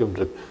we'd take them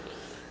to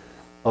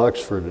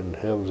Oxford and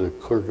have the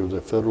clerk of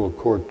the federal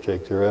court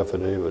take their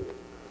affidavit.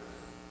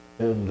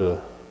 And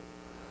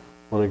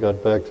when I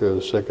got back there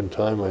the second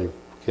time, I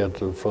got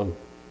to the front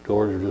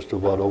door, just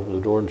about opened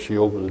the door, and she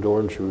opened the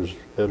door, and she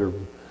had her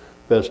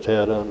best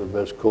hat on, her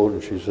best coat,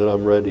 and she said,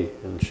 "I'm ready."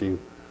 And she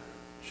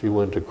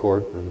went to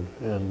court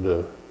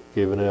and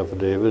gave an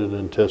affidavit and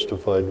then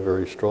testified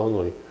very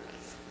strongly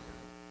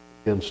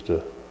against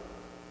the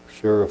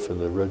sheriff and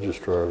the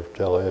registrar of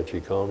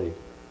Tallahatchie County.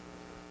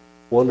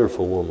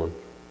 Wonderful woman.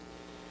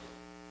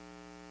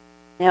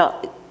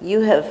 Now,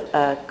 you have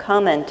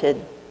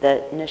commented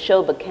that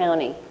Neshoba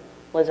County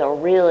was a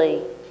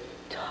really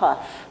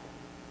tough,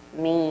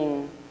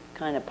 mean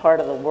kind of part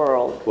of the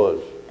world. It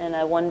was. And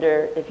I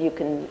wonder if you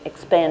can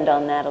expand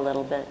on that a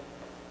little bit.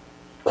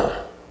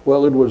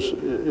 Well, it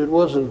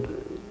wasn't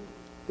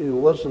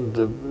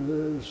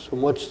so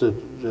much that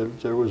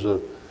there was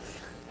a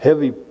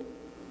heavy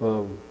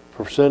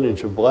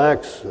percentage of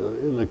blacks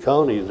in the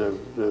county.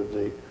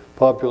 The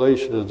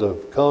population of the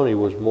county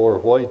was more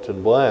white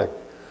than black,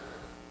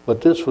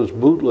 but this was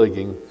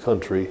bootlegging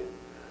country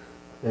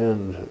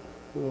and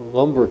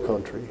lumber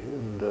country,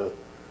 and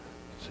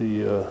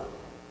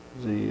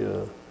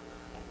the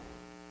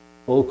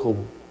local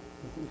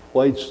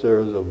whites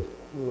there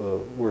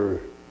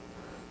were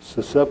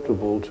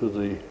susceptible to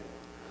the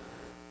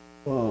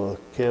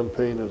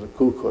campaign of the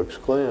Ku Klux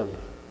Klan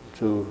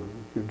to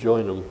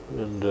join them,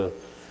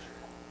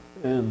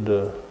 and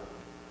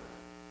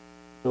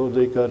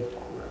they got,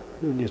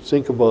 when you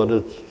think about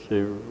it,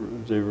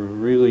 they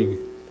really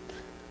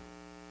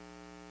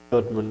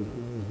got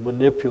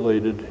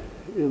manipulated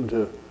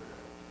into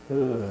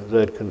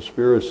that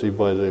conspiracy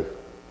by the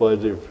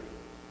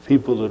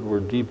people that were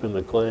deep in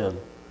the Klan.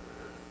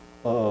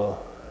 But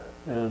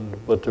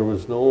there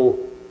was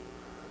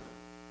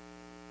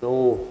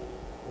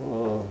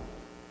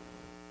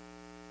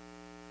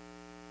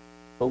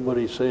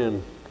nobody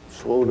saying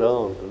slow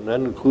down, and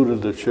that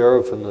included the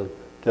sheriff and the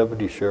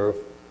deputy sheriff.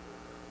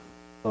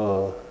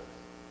 And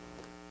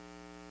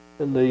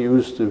they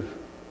used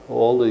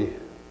all the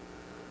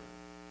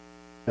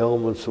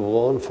elements of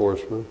law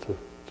enforcement,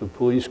 the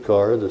police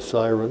car, the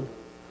siren,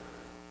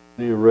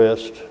 the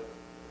arrest,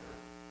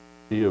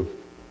 the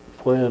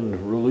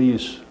planned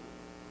release,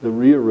 the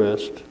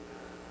rearrest,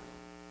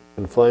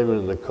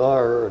 confinement in the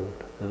car, and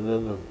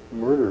then the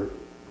murder,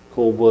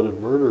 cold-blooded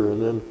murder,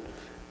 and then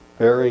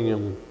burying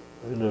him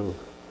in an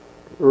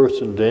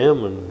earthen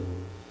dam and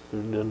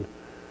then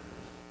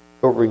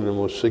covering them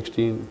with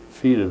 16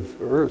 feet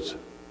of earth.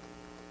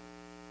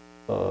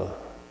 The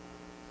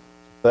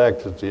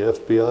fact that the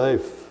FBI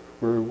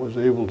was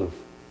able to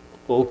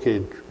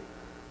locate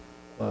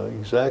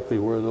exactly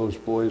where those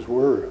boys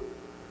were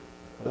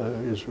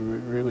is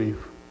really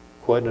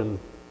quite an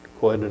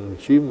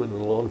achievement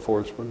in law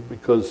enforcement,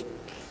 because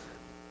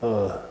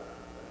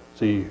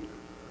the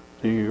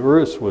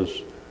earth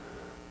was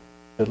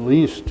at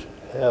least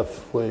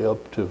halfway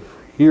up to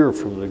here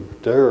from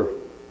there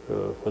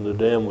when the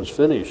dam was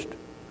finished,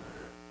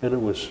 and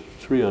it was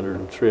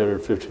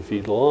 350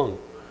 feet long.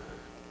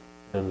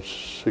 And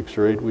 6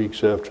 or 8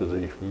 weeks after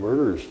the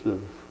murders, the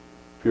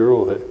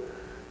Bureau had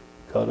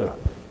got a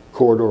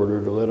court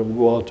order to let them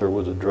go out there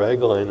with a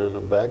drag line and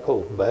a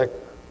backhoe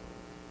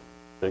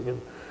thing.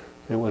 And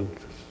they went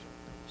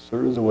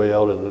third of the way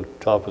out in the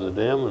top of the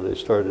dam, and they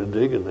started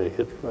digging. They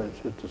hit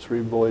the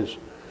 3 boys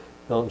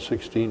down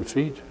 16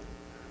 feet,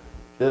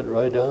 dead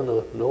right down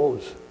the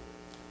nose.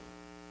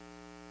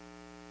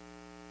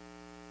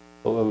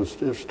 Well, it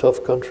was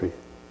tough country.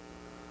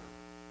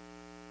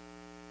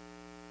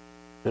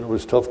 And it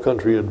was tough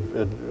country at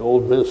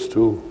Old Miss,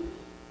 too.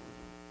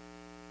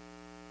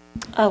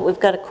 We've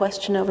got a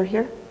question over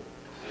here.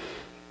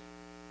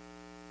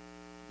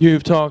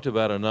 You've talked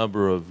about a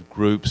number of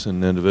groups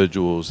and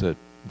individuals that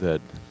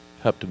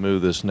help to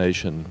move this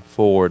nation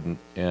forward,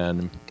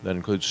 and that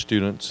includes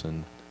students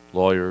and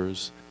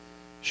lawyers,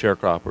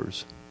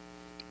 sharecroppers,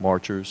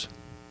 marchers.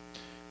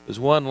 There's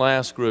one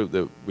last group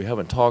that we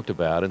haven't talked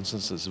about, and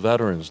since it's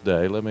Veterans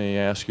Day, let me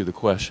ask you the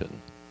question.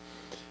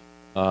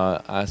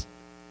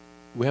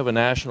 We have a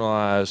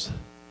nationalized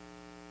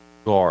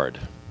guard,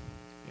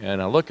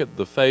 and I look at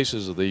the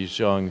faces of these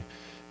young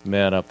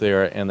men up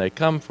there, and they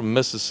come from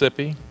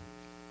Mississippi,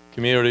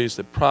 communities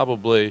that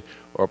probably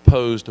are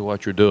opposed to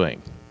what you're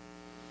doing,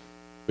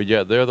 but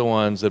yet they're the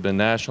ones that have been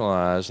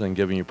nationalized and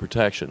giving you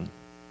protection.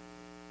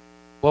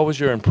 What was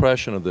your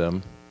impression of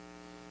them,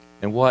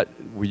 and what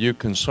were you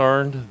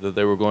concerned that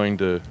they were going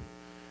to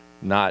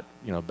not,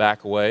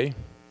 back away,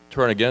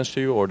 turn against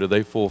you, or did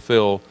they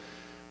fulfill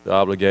the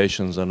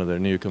obligations under their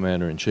new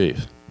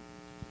commander-in-chief?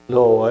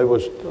 No, I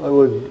was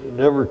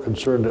never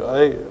concerned.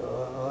 I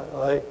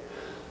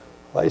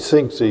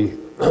think the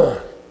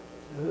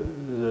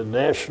the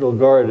National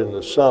Guard in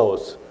the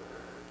South,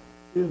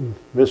 in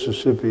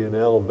Mississippi and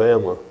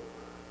Alabama,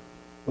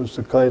 was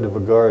the kind of a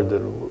guard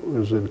that it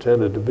was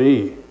intended to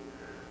be.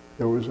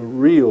 There was a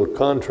real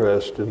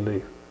contrast in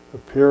the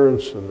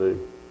appearance and the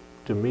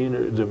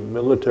demeanor, the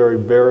military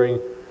bearing,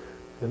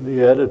 and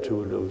the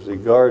attitude of the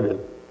guard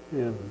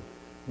in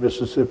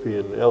Mississippi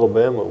and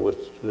Alabama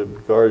with the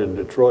guard in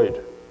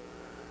Detroit.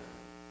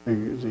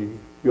 The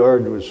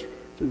guard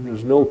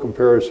there's no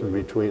comparison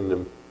between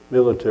the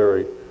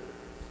military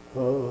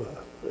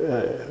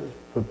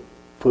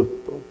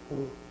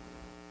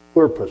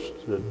purpose,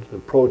 the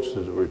approach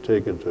that were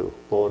taken to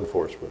law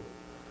enforcement.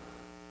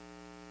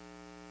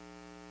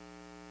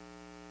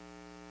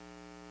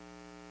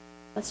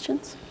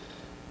 Questions?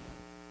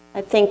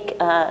 I think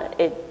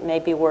it may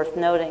be worth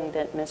noting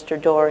that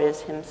Mr. Doar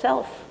is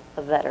himself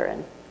a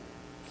veteran.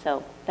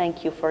 So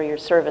thank you for your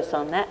service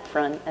on that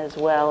front as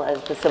well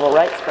as the civil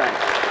rights front.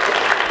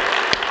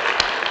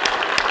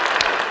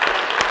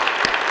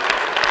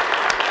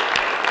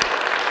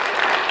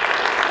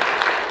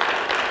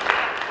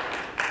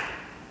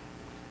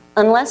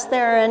 Unless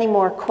there are any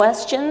more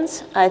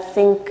questions, I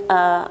think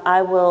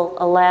I will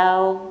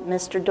allow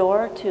Mr.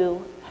 Doar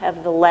to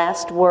have the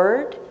last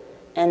word.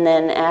 And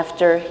then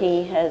after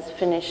he has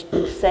finished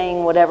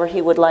saying whatever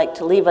he would like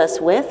to leave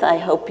us with, I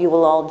hope you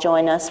will all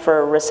join us for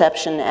a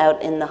reception out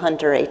in the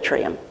Hunter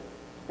Atrium.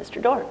 Mr.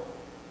 Doar.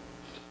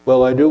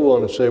 Well, I do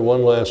want to say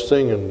one last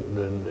thing,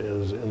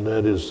 and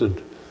that is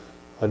that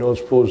I don't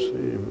suppose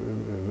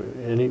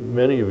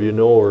many of you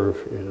know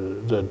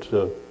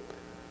that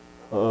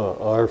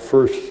our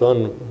first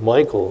son,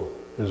 Michael,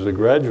 is a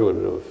graduate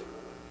of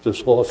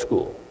this law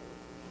school.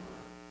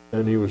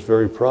 And he was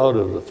very proud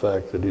of the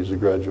fact that he's a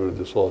graduate of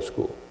this law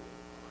school.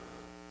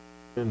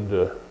 And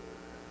it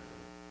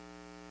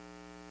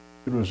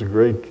was a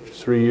great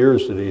 3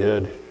 years that he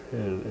had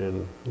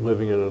in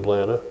living in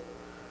Atlanta.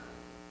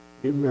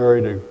 He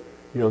married a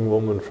young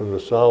woman from the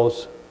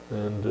South,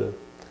 and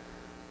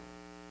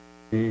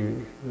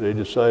they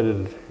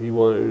decided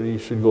he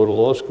should go to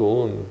law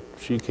school, and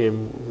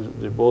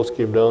they both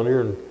came down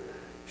here, and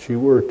she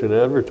worked in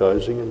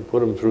advertising and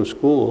put him through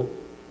school.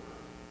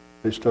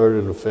 They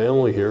started a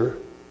family here,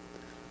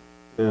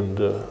 and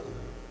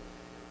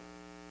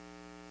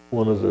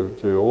one of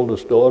the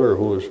oldest daughter,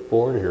 who was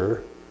born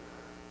here,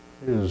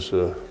 is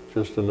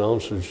just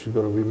announced that she's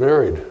going to be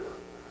married.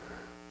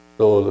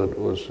 So that it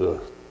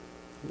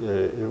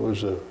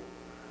was a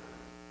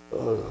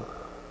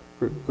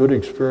good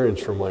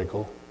experience for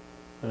Michael,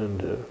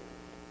 and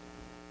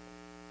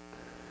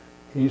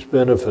he's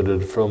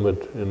benefited from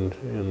it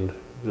in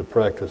the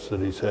practice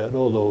that he's had,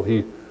 although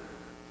he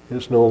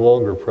is no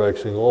longer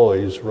practicing law.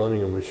 He's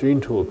running a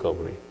machine tool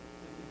company.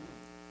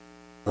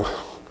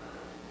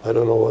 I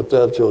don't know what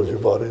that tells you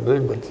about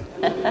anything, but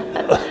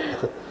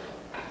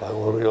I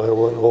want to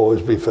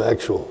always be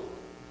factual.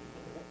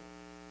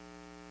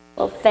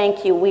 Well,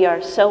 thank you. We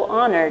are so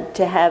honored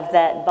to have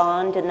that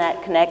bond and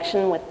that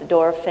connection with the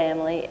Doar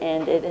family,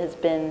 and it has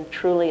been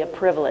truly a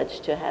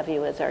privilege to have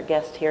you as our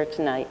guest here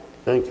tonight.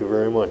 Thank you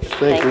very much.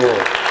 Thank you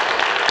all.